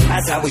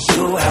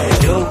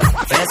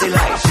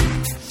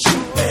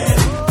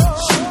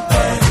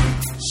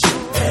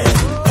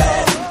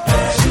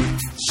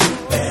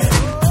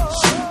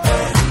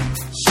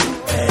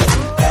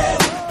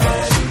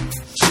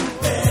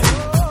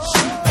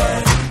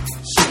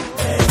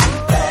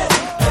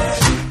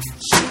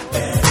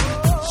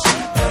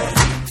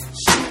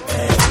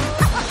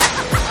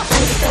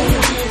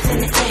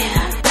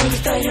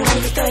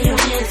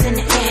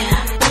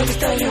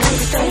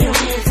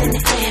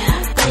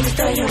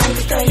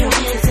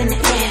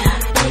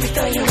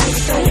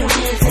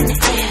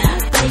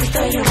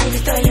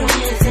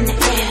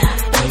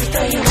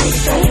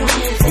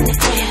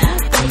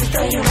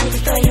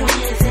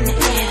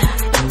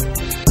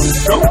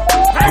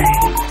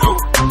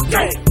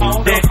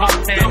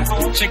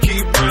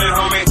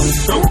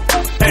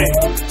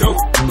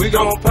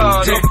 gon'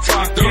 party. Don't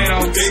stop.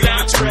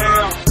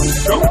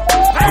 Go,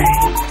 hey,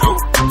 go,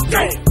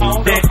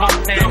 on that.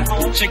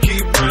 She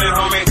keep running,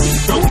 homie.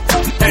 Go,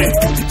 hey,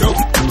 go.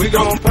 We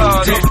gon'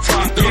 party. Don't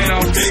stop.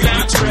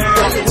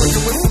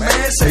 Working with some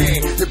ass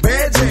hand, the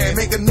bad jam,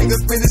 make a nigga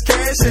spend his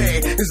cash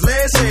hand. His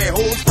last hand,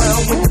 holds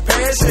pound with your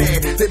pass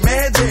hand. They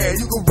mad jam,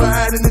 you can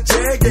ride in the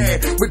jag hand.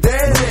 With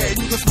that hand,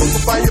 you can smoke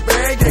a fire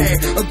bag hand.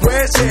 A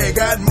grass hand,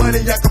 got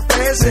money, I can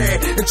fast hand.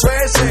 And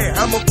trash hand,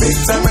 I'm a big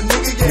time a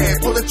nigga, yeah.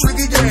 Pull a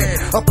trigger,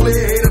 yeah. I play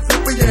a hater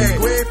flipper, yeah.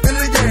 Go ahead, fill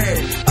it,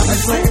 yeah. I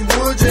slang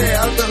wood,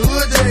 yeah. Out the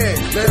hood, yeah.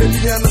 Let it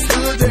be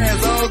understood, yeah.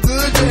 It's all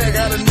good, yeah.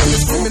 Got a nigga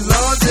screaming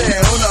Lord,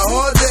 yeah. On the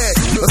hard, yeah.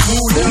 A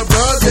smooth down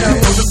broad, yeah.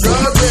 On the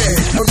broad, yeah.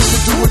 I'm gonna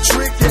do a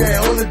trick,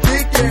 yeah. On the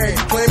dick, yeah.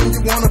 You claiming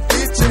you wanna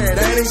fit, yeah.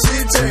 That ain't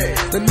shit, yeah.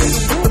 The nigga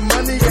with the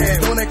money, yeah.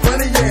 Don't act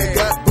funny, yeah.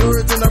 Got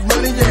birds and I'm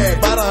running, yeah.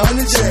 About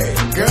 100, yeah.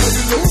 Girl,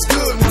 you look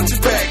good, want you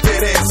back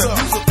that ass up.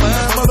 You's a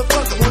fine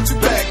motherfucker, want you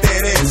back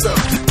that ass up.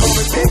 Call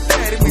me Big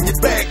Daddy when you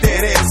back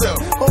that ass up.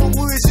 Oh,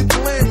 who is you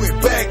playing with?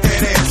 Back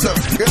that ass up.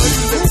 Girl,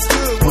 you look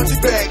good, want you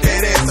back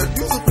that ass up.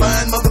 You's a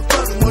fine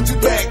motherfucker, want you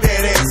back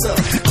that ass up.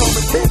 Call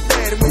me Big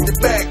Daddy when you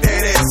back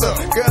that ass up.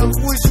 Girl,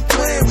 who is you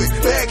playing with?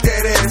 Back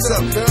that ass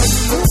up. Girl,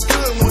 you look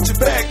good, want you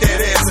back that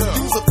ass up.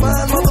 You's a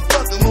fine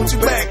motherfucker, want you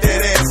back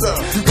that ass up.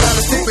 You got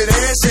a stupid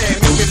ass, yeah.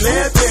 Make it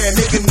laugh, yeah.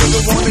 Make a nigga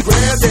wanna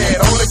grab that.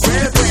 On the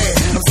grab that.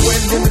 I'm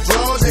sweating in the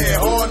drawers, yeah.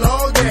 Hard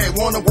log, yeah.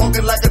 Wanna walk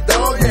it like a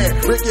dog, yeah.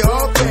 Break your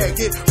off, yeah.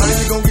 Get money,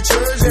 you gon' get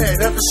yours, yeah.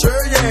 That for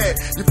sure, yeah.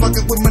 You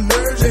fucking with my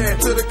nerves, yeah.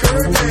 To the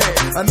curb,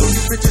 yeah. I know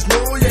you bitches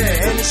know,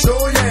 yeah. And it's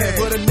sure, yeah.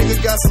 But a nigga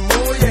got some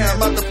more, yeah.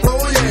 I'm out the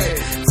floor, yeah.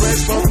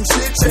 Fresh from some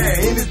shit,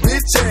 yeah. In this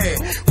bitch, yeah.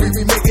 We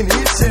be making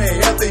hits,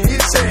 yeah. After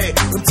hits, yeah.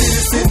 Them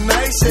titties sitting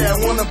nice, yeah. I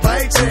wanna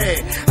bite,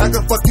 yeah. I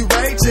can fuck you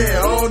right,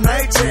 yeah. All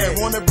night, yeah.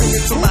 Wanna bring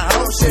it to my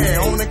house,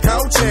 yeah. On the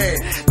couch, yeah.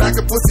 Knock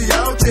a pussy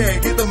out, yeah.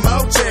 Get them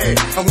out, yeah.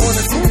 I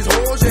wanna see these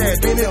hoes, yeah.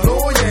 Bend it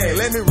low, yeah.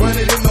 Let me run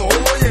it in the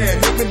hole, yeah.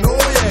 Make me know,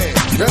 yeah.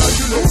 Girl,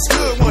 you look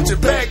good, want you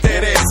back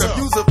that ass up.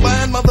 You's a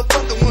fine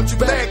motherfucker, want you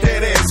back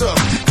that ass up.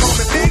 Call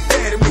me Big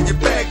Daddy when you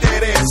back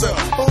that ass up.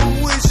 Oh,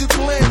 who is you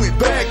playing with?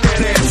 Back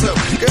that ass up.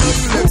 Girl,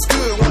 you look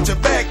good, want you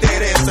back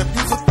that ass up.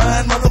 You's a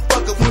fine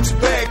motherfucker, want you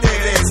back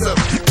that ass up.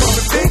 Call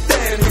me Big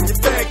Daddy when you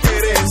back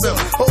that ass up.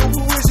 Oh,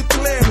 who is you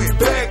playing with?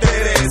 Back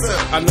that ass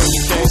up. I know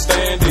you can't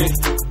stand it,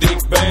 dick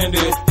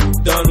bandit,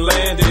 done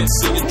landed,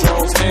 see your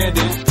drones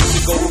handed.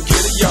 You go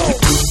get it, y'all,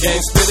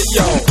 gang spit it,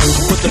 y'all.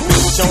 Put the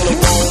bitch on the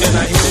wall and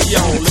I hit it,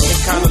 y'all.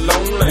 Looking kinda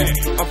lonely,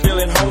 I'm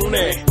feeling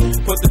honey.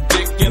 Put the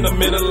dick in the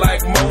middle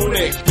like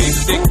Monet. Big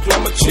dick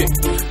plumber chick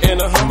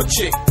and a hummer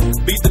chick.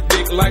 Beat the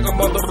dick like a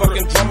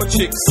motherfucking drummer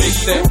chick. Say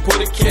that,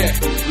 put it cat,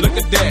 look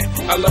at that.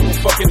 I love a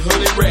fucking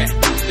hooded rat,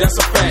 that's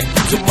a fact.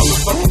 You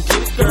motherfucking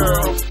get it,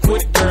 girl.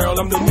 Quit it, girl,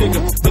 I'm the nigga,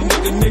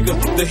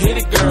 the hit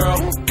it, girl.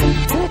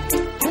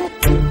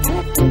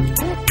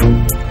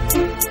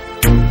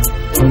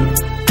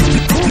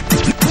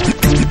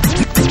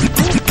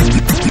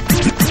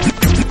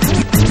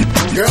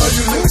 Girl,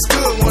 you looks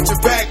good, want you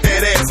back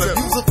that ass up.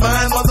 You's a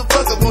fine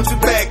motherfucker, want you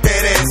back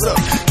that ass up.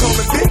 Call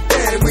me Big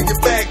Daddy when you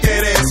back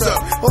that ass up.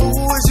 Oh,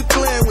 who is you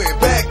playing with?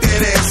 Back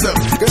that ass up.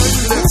 Girl,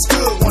 you looks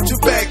good, want you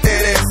back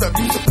that ass up.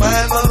 You's a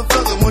fine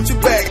motherfucker, want you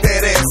back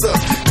that ass up.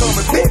 Call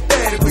me Big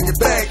Daddy when you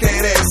back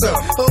that ass up.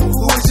 Oh,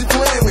 who is you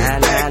playing with?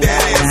 Back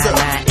that ass up.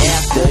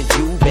 After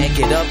you back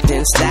it up,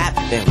 then stop.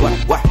 Then what,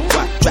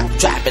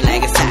 drop it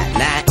like it's hot.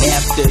 Now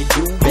after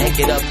you back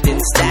it up, then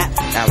stop.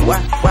 Now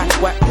what,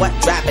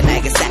 drop it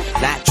like it's hot.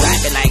 Now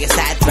drop it like it's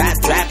hot,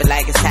 drop it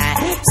like it's hot.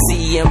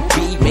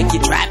 CMP, make you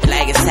drop it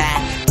like it's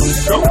hot.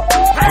 Go,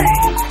 hey,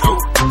 go,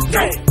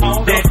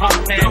 on that.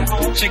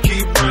 She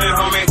keep running,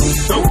 homie.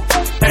 Go,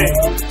 hey,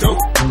 go.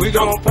 We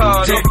gon'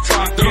 party. Don't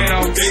stop. Go,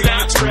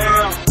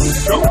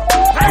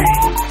 hey,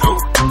 go,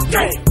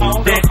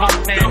 on that.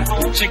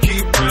 She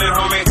keep running,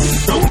 homie.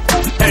 Go,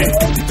 hey,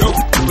 go.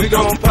 We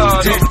gon'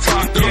 party. Don't stop.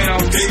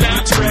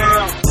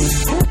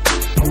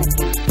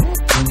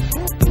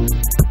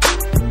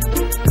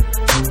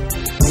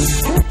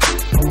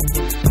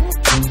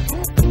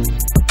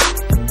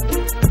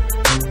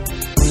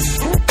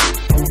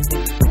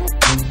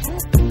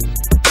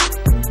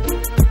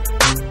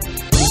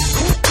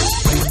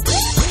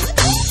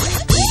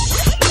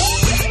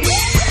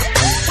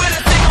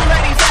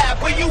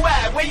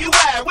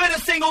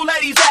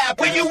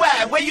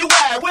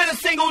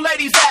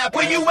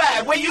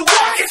 Where you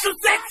at? Get some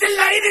sexy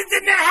ladies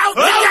in the house.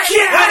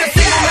 Okay. Where the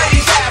single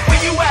ladies at?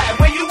 Where you at?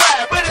 Where you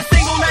at? Where the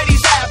single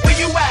ladies at? Where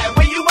you at?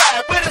 Where you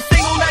at? Where the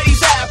single ladies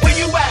at? Where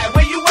you at?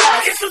 Where you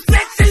at? Get some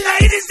sexy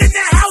ladies in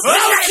the house.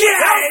 Okay.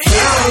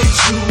 Hey,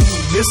 you,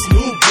 Miss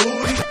New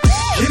Booty,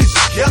 get it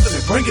together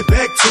and bring it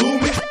back to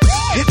me.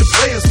 Hit the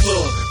Players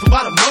Club for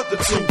about a month or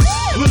two.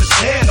 Put a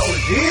tan on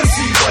it, then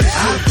see what it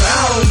do. I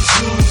found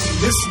you,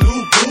 Miss New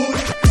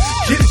Booty,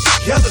 get it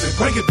together and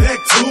bring it back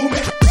to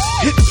me.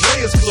 Hit the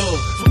Players Club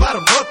for about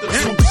a month or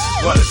two.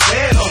 Run a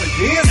tan on it,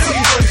 then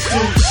see what it do.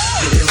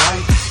 Get it right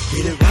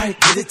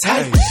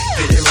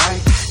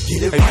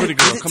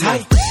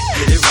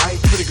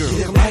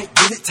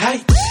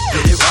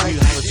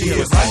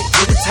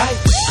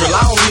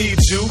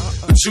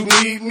you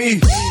need me.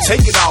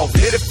 Take it off,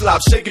 let it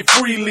flop, shake it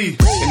freely.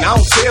 And I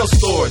don't tell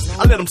stories,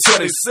 I let them tell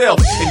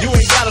themselves. And you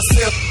ain't gotta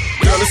sell,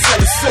 girl, it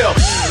sell itself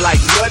like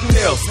nothing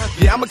else.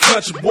 Yeah, I'm a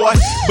country boy,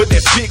 but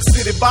that big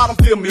city bottom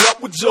fill me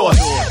up with joy.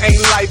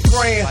 Ain't life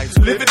grand,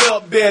 live it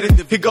up, Betty.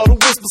 Here go the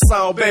whisper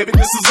song, baby,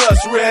 this is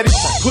us, ready?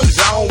 Put it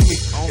on me,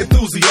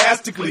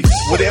 enthusiastically.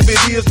 Whatever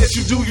it is that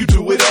you do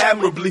it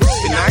admirably.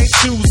 And I ain't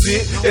choose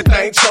it, that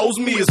thing chose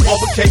me. It's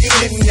motherfucking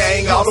yin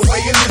yang all the way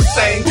in this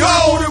thing. Go!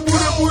 Booty,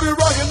 booty, booty,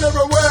 rockin'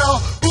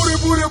 everywhere. Booty,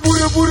 booty,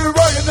 booty, booty,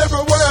 rockin'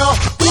 everywhere.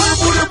 Booty,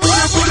 booty,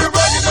 booty, booty,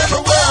 rockin'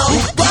 everywhere.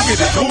 Boogie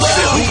that, boogie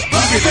that,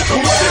 boogie that,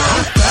 boogie that.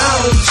 I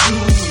found you,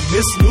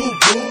 Miss New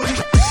Booty.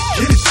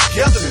 Get it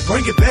together and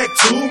bring it back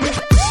to me.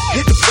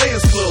 Hit the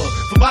Players Club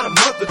for about a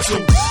month or two.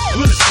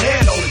 Put his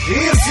hand on it,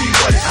 then see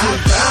what it do. I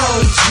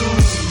found you,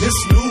 Miss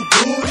New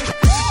Booty.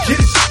 Get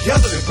it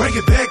together and bring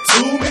it back to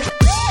me.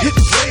 Hit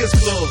the Players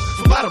Club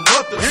for about a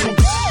month or two.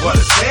 Put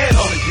his hand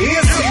on it,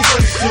 then see what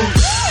it do.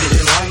 Get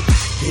it right,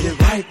 get it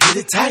right, get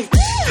it tight.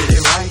 Get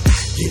it right,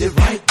 get it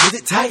right, get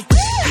it tight.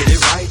 Get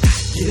it right,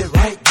 get it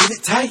right, get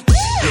it tight.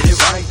 Get it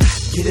right,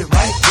 get it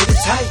right, get it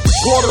tight.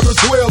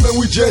 11:45 and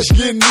we just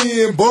getting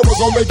in. Bubba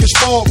gon' make it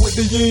spark with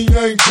the yin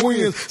yang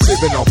twins.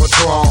 Sipping on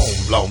Patron,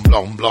 blom,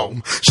 blom,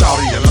 blom.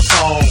 Shawty in a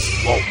song,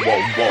 whoa, whoa,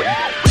 whoa.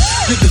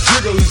 Get the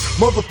jiggling,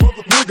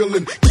 motherfucker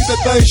wiggling. Keep that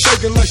thing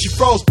shaking like she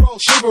frost,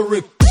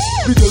 shivering.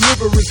 We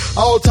delivering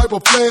all type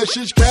of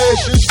flashes,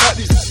 cashes. Got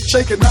these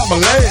shaking out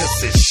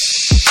molasses.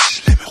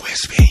 Let me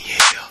whisper in your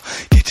ear.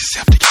 Get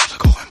yourself together,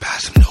 go and buy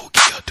some new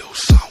gear. Do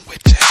something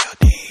with tail,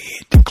 then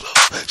hit the club.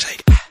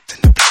 Shake ass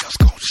and the players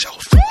gon' show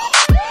some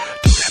love.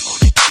 Do that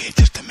move you did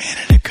just a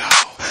minute ago.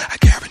 I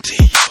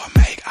guarantee you'll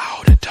make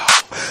all the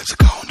dough. So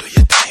go and do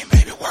your thing,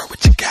 baby. Work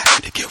what you got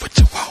to get what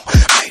you want.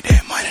 Make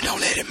that money,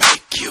 don't let it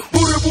make you.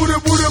 Booty, booty,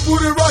 booty,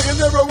 booty, rockin'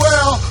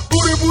 everywhere.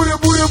 Booty, booty,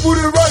 booty,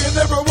 booty, rockin'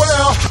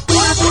 everywhere.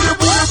 Booty, booty,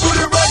 booty,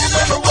 booty, rockin'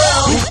 everywhere.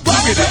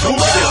 Boogie that, boogie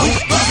that,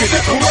 boogie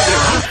that, boogie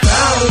that. I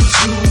found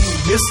you,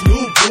 Miss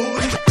New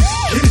Booty.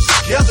 Get it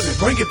together and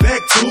bring it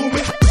back to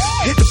me.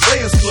 Hit the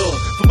Players Club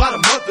for about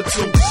a month or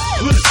two.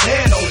 Put his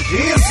hand on it,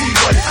 then see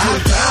what it do. I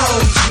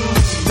found you,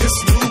 Miss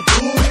New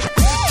Booty.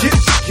 Get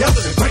it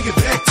together and bring it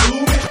back to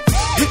me.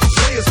 Hit the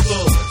Players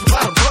Club for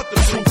about a month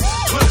or two.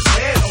 Put his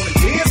hand on it,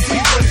 then see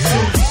what it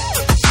do.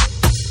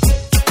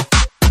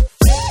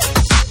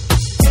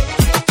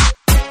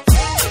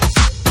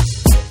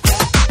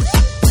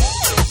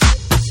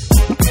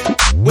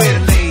 Where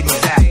the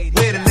ladies at?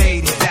 Where the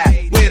ladies at?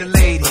 Where the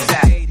ladies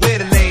at? Where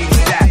the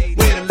ladies at?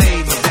 Where the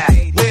ladies at?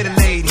 Where the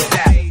ladies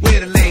at? Where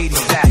the ladies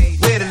at?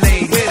 Where the ladies? Where the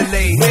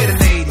ladies? Where the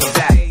ladies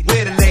at?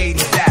 Where the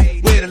ladies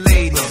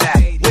at?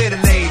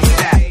 Where the ladies at?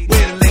 Where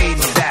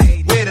the ladies at?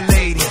 Where the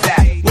ladies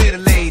at? Where the ladies at? Where the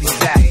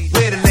ladies at?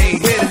 Where the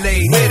ladies? Where the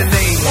ladies? Where the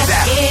ladies at?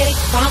 Let's get it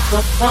from the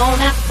phone,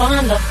 have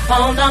fun, the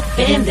phone up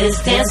in this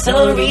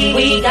dancery.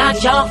 We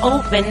got y'all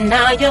open,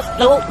 now you're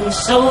floating,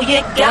 so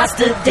you got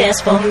to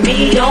dance for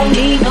me. Don't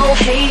need no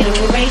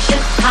hateration,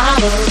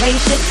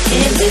 holleration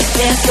in this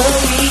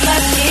dancery.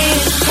 Let's get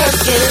it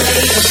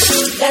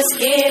percolating. Let's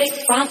get it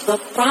from the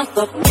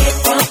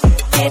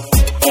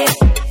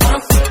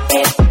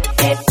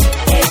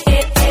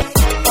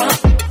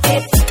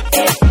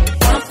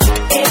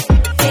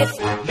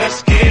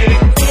Let's get it.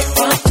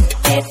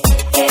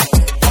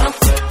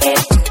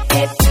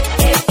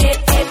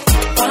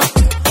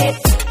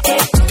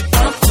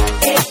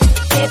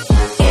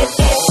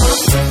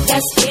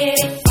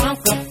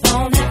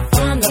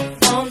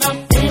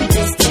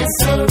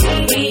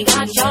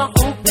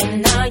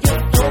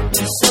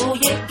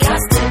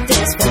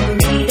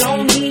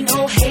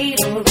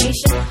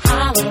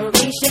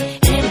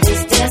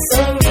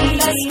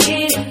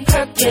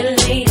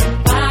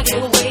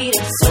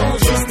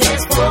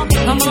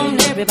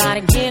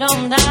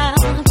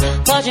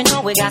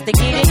 We got to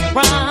get it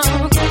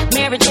wrong.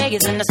 Mary J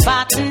is in the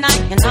spot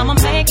tonight, and I'ma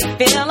make you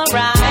feel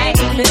alright.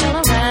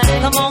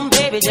 Come on,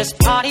 baby, just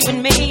party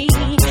with me.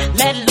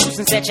 Let loose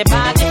and set your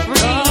body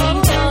free.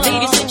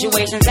 Leave your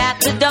situations at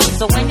the door,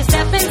 so when you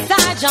step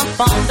inside, jump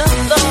on the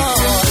floor.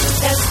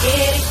 Let's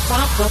get it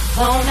from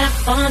have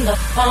fun, the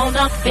phone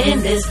up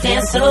in this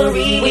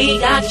dancery. We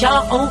got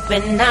y'all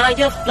open, now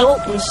you're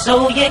floating,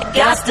 so you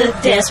got to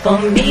dance for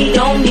me.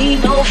 Don't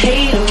need no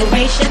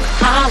hateration,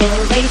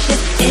 holleration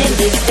in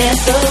this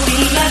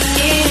dancery. Let's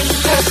get it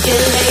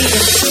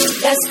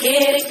percolating. Let's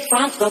get it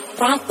from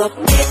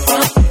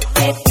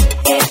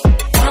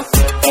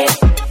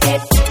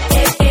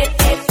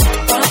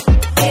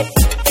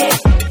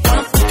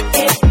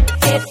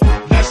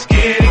Let's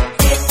get it.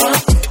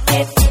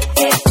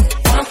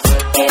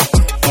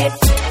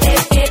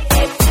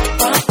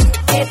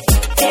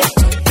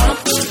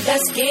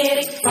 Let's get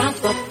it from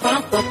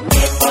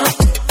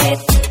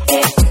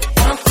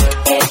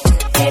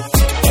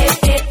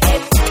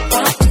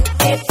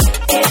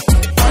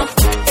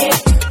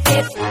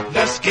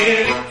Let's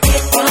get it.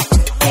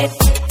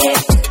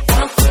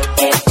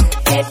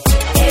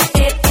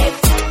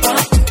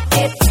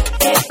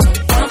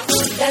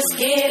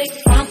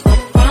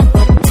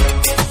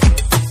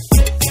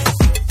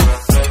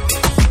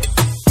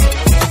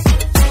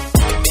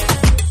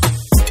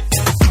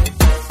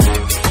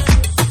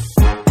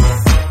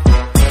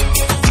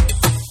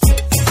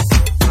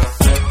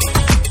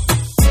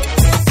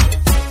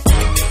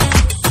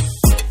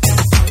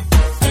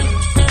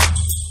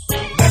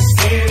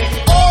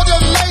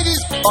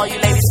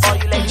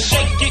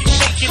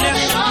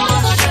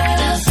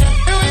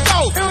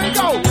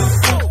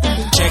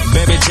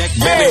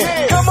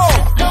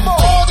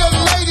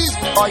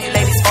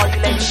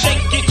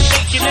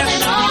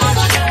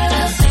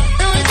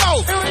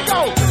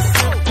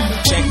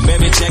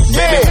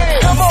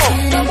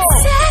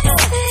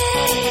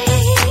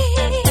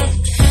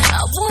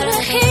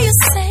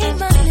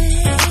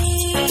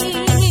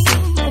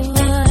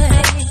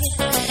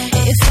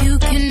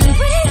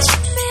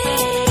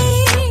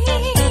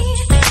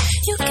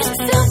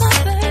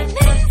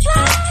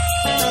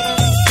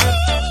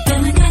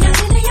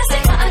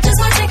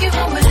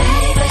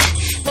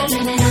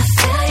 minute I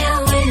feel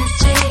your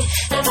energy,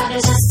 the vibe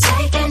is just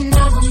taking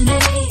over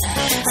me.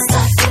 I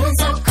start feeling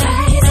so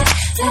crazy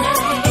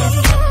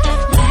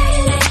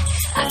lately.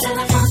 I feel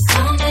the funk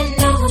coming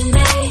over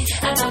me.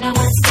 I don't know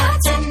what's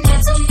gotten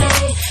into me.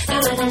 The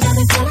rhythm got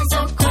me feeling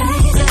so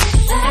crazy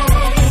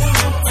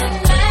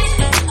tonight.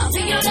 I'll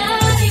be your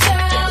naughty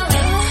girl.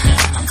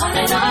 I'm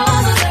calling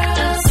all the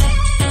girls.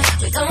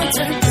 We're gonna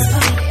turn this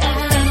party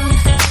out.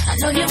 I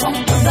know you want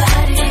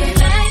nobody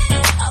tonight.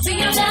 I'll be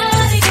your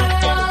naughty girl.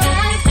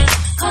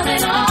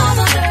 Calling all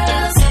the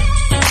girls.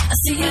 I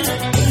see you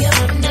looking up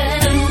and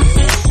down,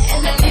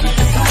 and I think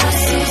the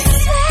party's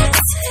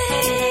sexy.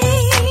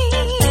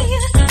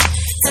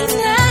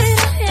 Tonight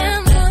I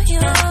am all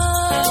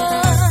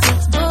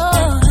yours,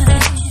 boy.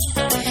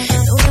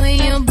 The way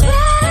your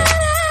body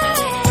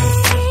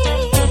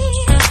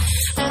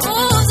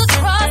moves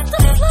across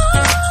the floor.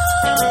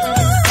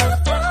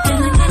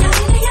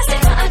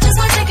 I just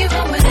wanna take it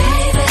home with me,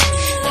 baby.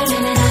 The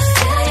minute I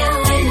feel your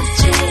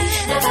energy,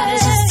 the vibe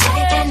is just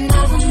taking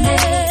over me.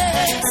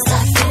 I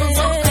start feeling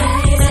so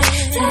crazy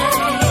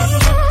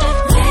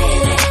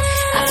lately.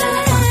 I feel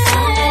the funk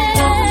coming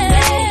over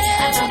me.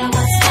 I don't know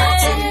what's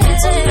gotten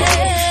into me.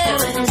 The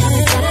rhythm got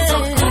me feeling so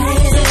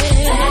crazy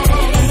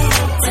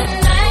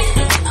tonight.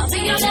 I'll be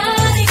your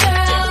naughty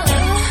girl.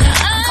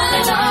 I'm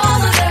calling all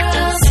the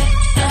girls.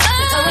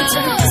 We're gonna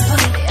turn this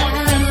party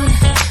out.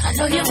 I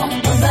know you want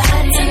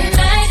nobody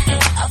tonight.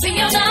 I'll be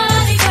your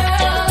naughty girl.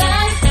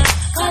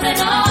 I'm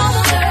calling all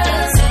the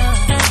girls.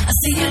 I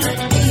see you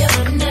looking up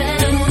and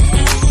down,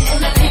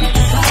 and I think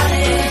the party.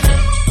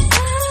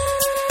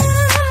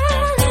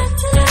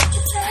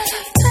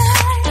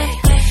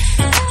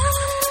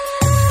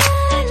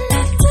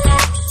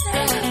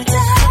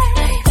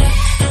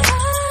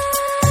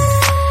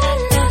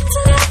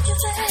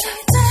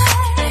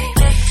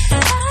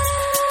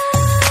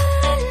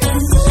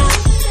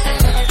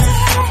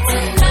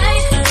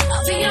 Tonight,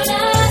 I'll be your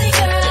naughty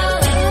girl.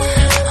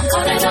 I'm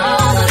calling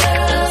all the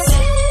girls.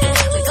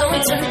 We're gonna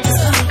turn this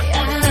party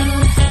out.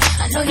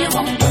 I know you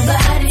want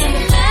nobody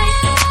tonight.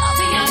 I'll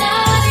be your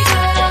naughty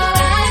girl.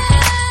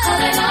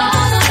 Calling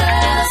all the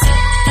girls.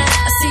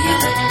 I see you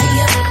looking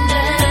up and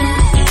down,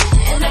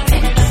 and I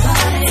think the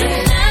party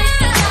tonight.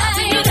 I'll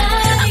be your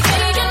naughty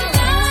girl.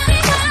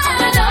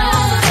 Calling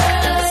all the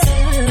girls.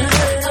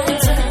 We're gonna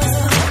turn this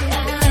party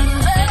out.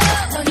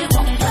 I know you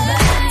want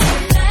nobody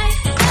tonight.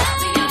 I'll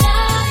be your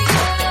naughty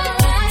girl.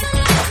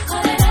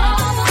 Calling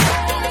all the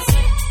girls.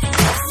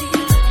 I see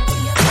you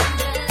looking up and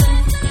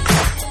down.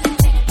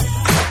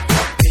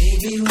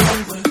 Baby, we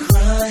were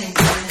crying.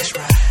 That's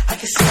right. I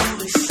get so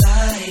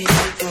excited.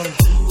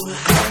 Ooh,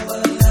 how I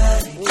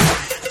like it.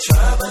 I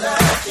try, but I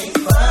can't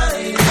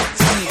find it.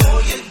 Oh,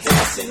 you're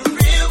dancing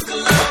real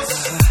close.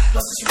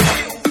 Plus, it's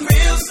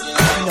real slow.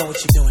 You know what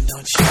you're doing,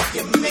 don't you?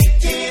 You're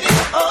making it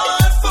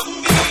hard for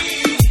me.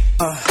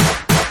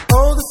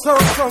 Oh, the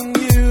song from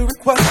you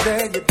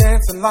requested. You're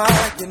dancing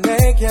like you're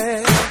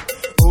naked.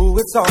 Ooh,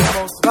 it's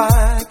almost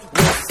like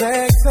we're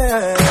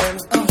sexing.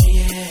 Oh,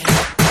 yeah.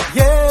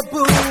 Yeah,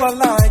 boo, I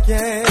like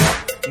it.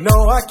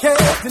 No, I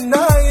can't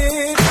deny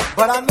it,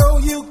 but I know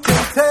you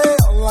can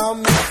tell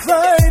I'm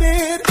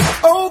excited.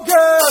 Oh,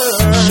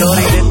 girl.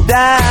 Shorty it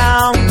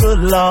down, good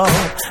lord.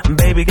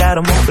 Baby got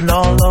 'em open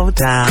all over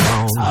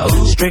town.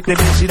 Strictly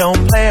bitch, she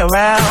don't play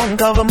around.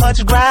 Cover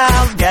much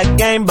ground, got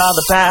game by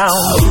the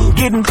pound.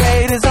 Getting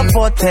paid is a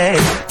forte,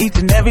 each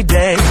and every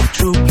day.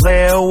 True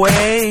player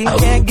away,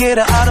 can't get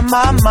her out of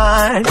my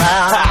mind.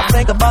 I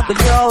think about the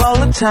girl all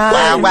the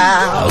time.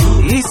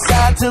 East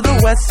side to the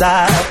west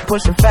side,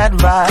 pushing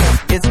fat rides,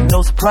 it's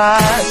no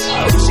surprise.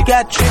 She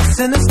got tricks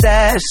in the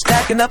stash,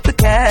 stacking up the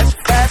cash,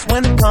 fast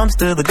when it comes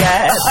to the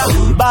gas.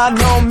 By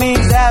no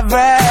means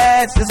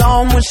average, it's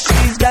on when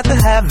she's got to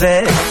have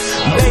it.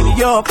 Baby,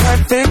 you're a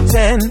perfect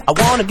 10, I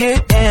wanna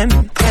get in.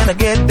 Can I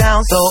get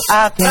down so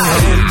I can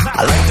win?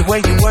 I like the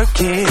way you work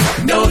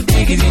it, no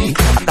diggity.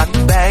 I got to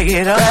bag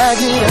it up,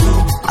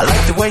 I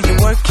like the way you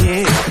work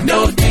it,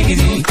 no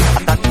diggity.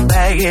 I got to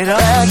bag it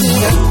up,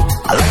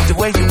 I like the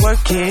way you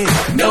work it,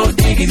 no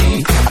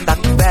diggity. I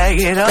got to bag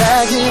it up,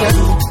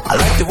 I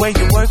like the way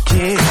you work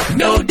it,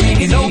 no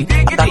diggity.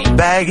 I got to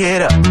bag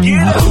it up.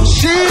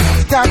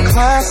 She's got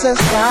class and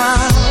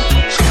style,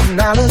 she's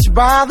knowledge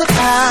by the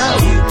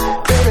pound.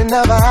 Baby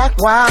never act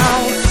wild,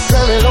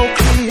 very low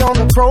key on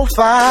the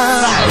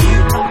profile.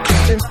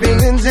 Catching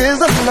feelings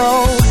is a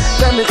no,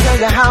 let me tell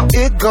you how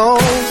it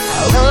goes.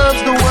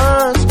 Curves the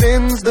word,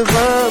 spins the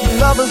verb,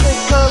 lovers they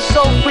curve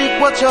so freak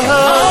what you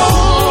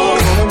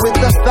heard. And with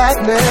the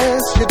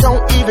fatness, you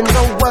don't even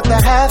know what the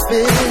half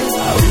is.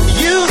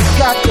 You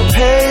got to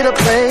pay to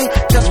play,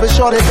 just for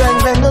shorty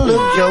bang bang to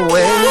look your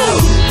way.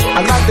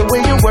 I like the way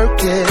you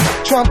work it,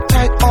 trump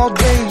tight all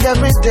day,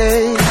 every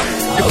day.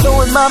 You're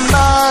blowing my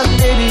mind,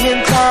 baby,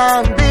 in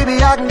time.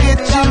 Baby, I can get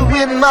you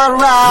in my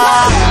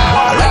ride.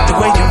 I like the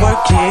way you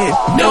work it,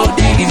 no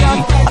diggity.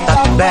 I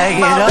got to bag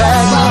it up.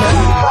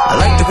 I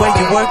like the way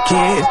you work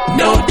it,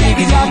 no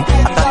diggity.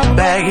 I got to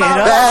bag it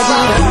up.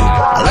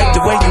 I like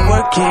the way you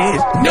work it,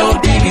 no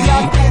diggity.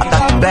 I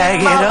got to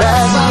bag it up.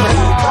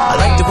 I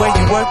like the way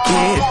you work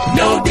it.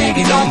 No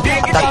digging, no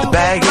digging. Got to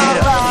bag it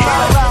up.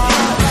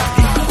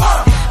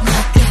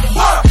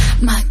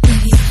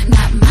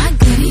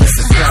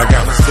 I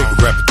got a sick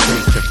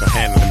reputation for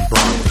handling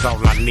broncs. All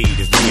I need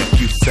is me a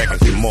few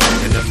seconds and more,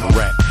 and that's a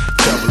wrap.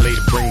 Tell the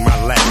lady bring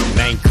my lap, and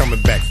I ain't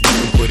coming back, so you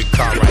can put a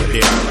car right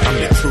there. I'm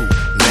the truth,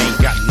 and I ain't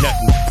got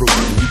nothing to prove.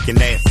 And you can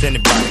ask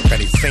anybody, cause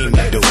they seem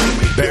to do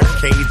it.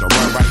 Barricades, I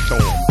run right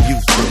through them,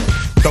 used to it.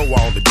 Throw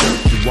all the dirt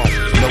you want,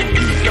 no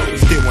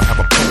use. Still won't have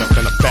a pin up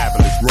in a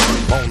fabulous room.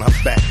 On her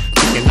back,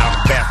 picking out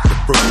a basket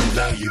of fruit.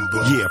 Love you,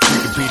 boo. Yeah,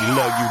 freaking Petey,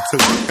 love you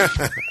too.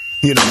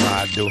 You know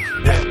how I do.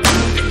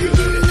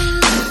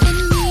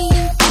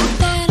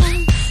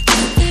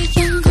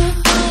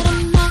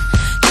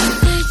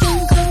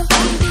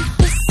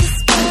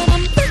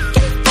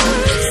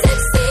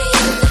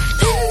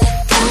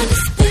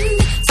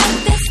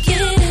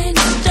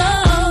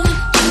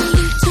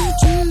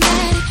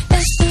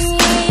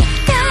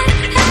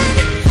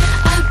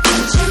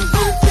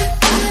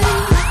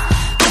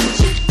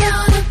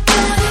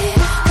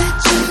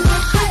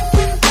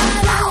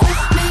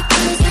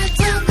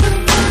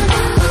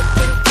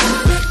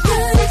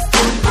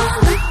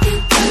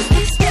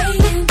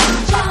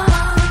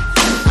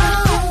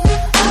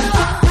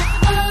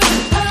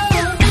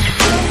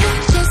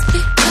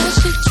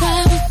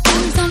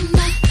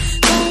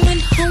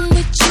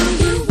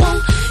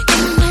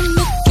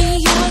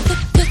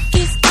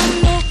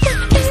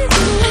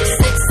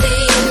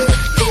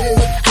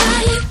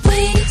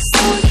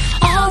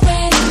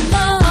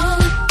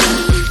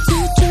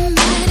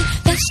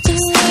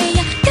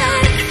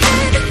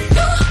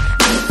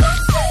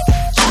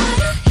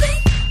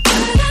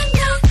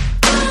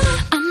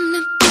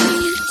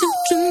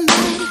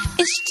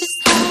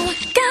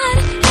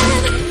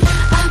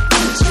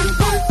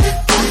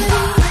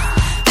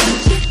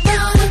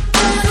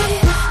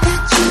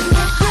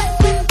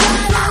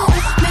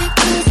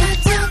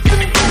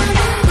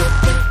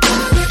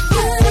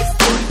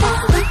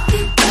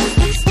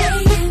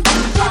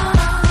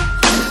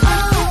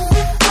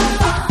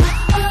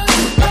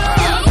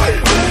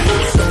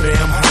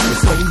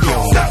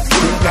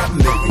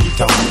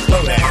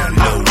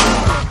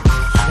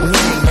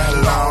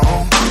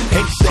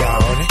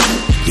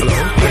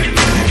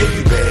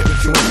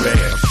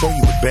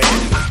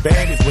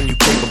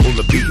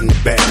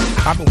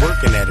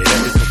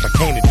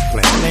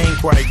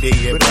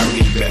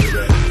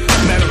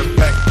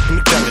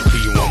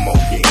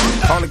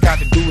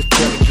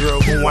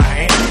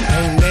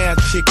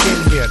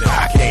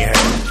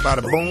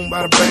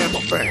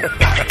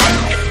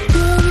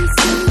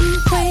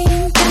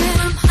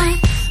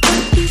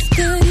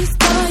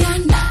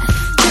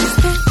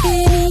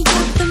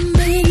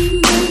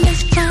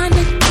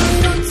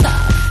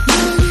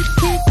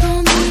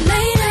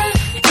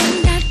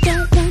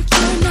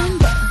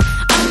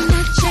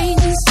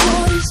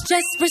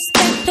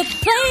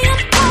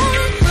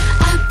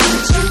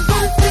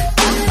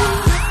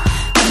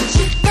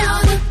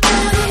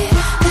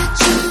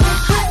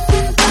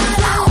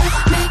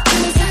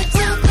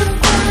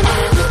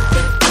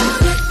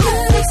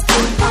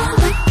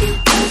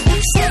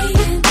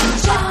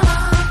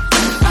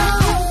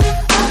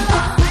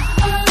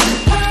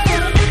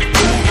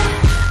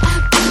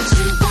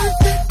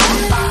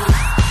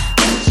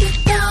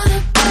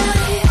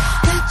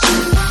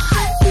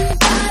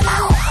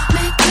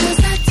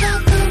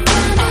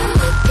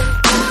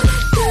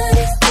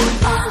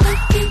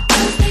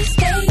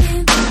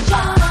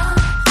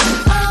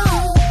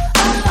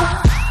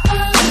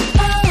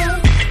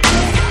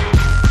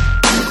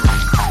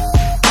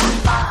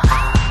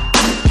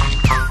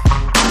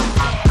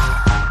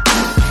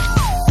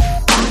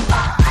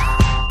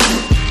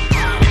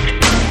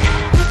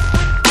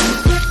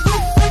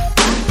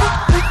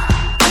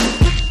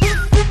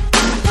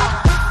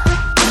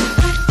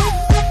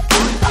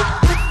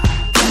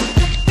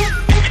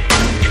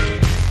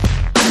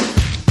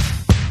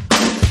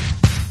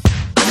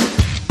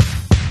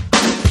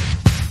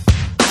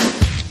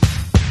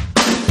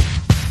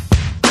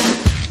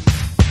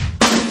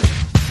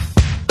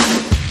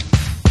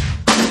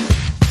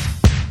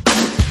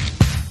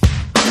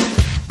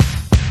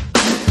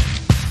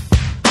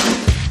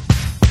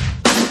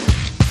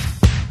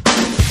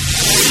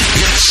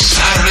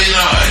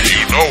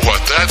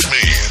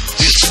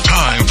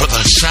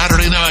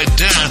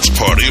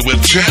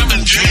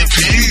 Jammin'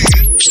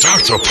 JP.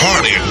 Start the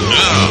party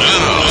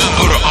now.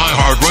 Go to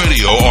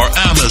iHeartRadio or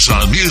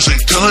Amazon Music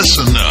to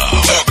listen now.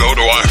 Or go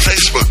to our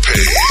Facebook page.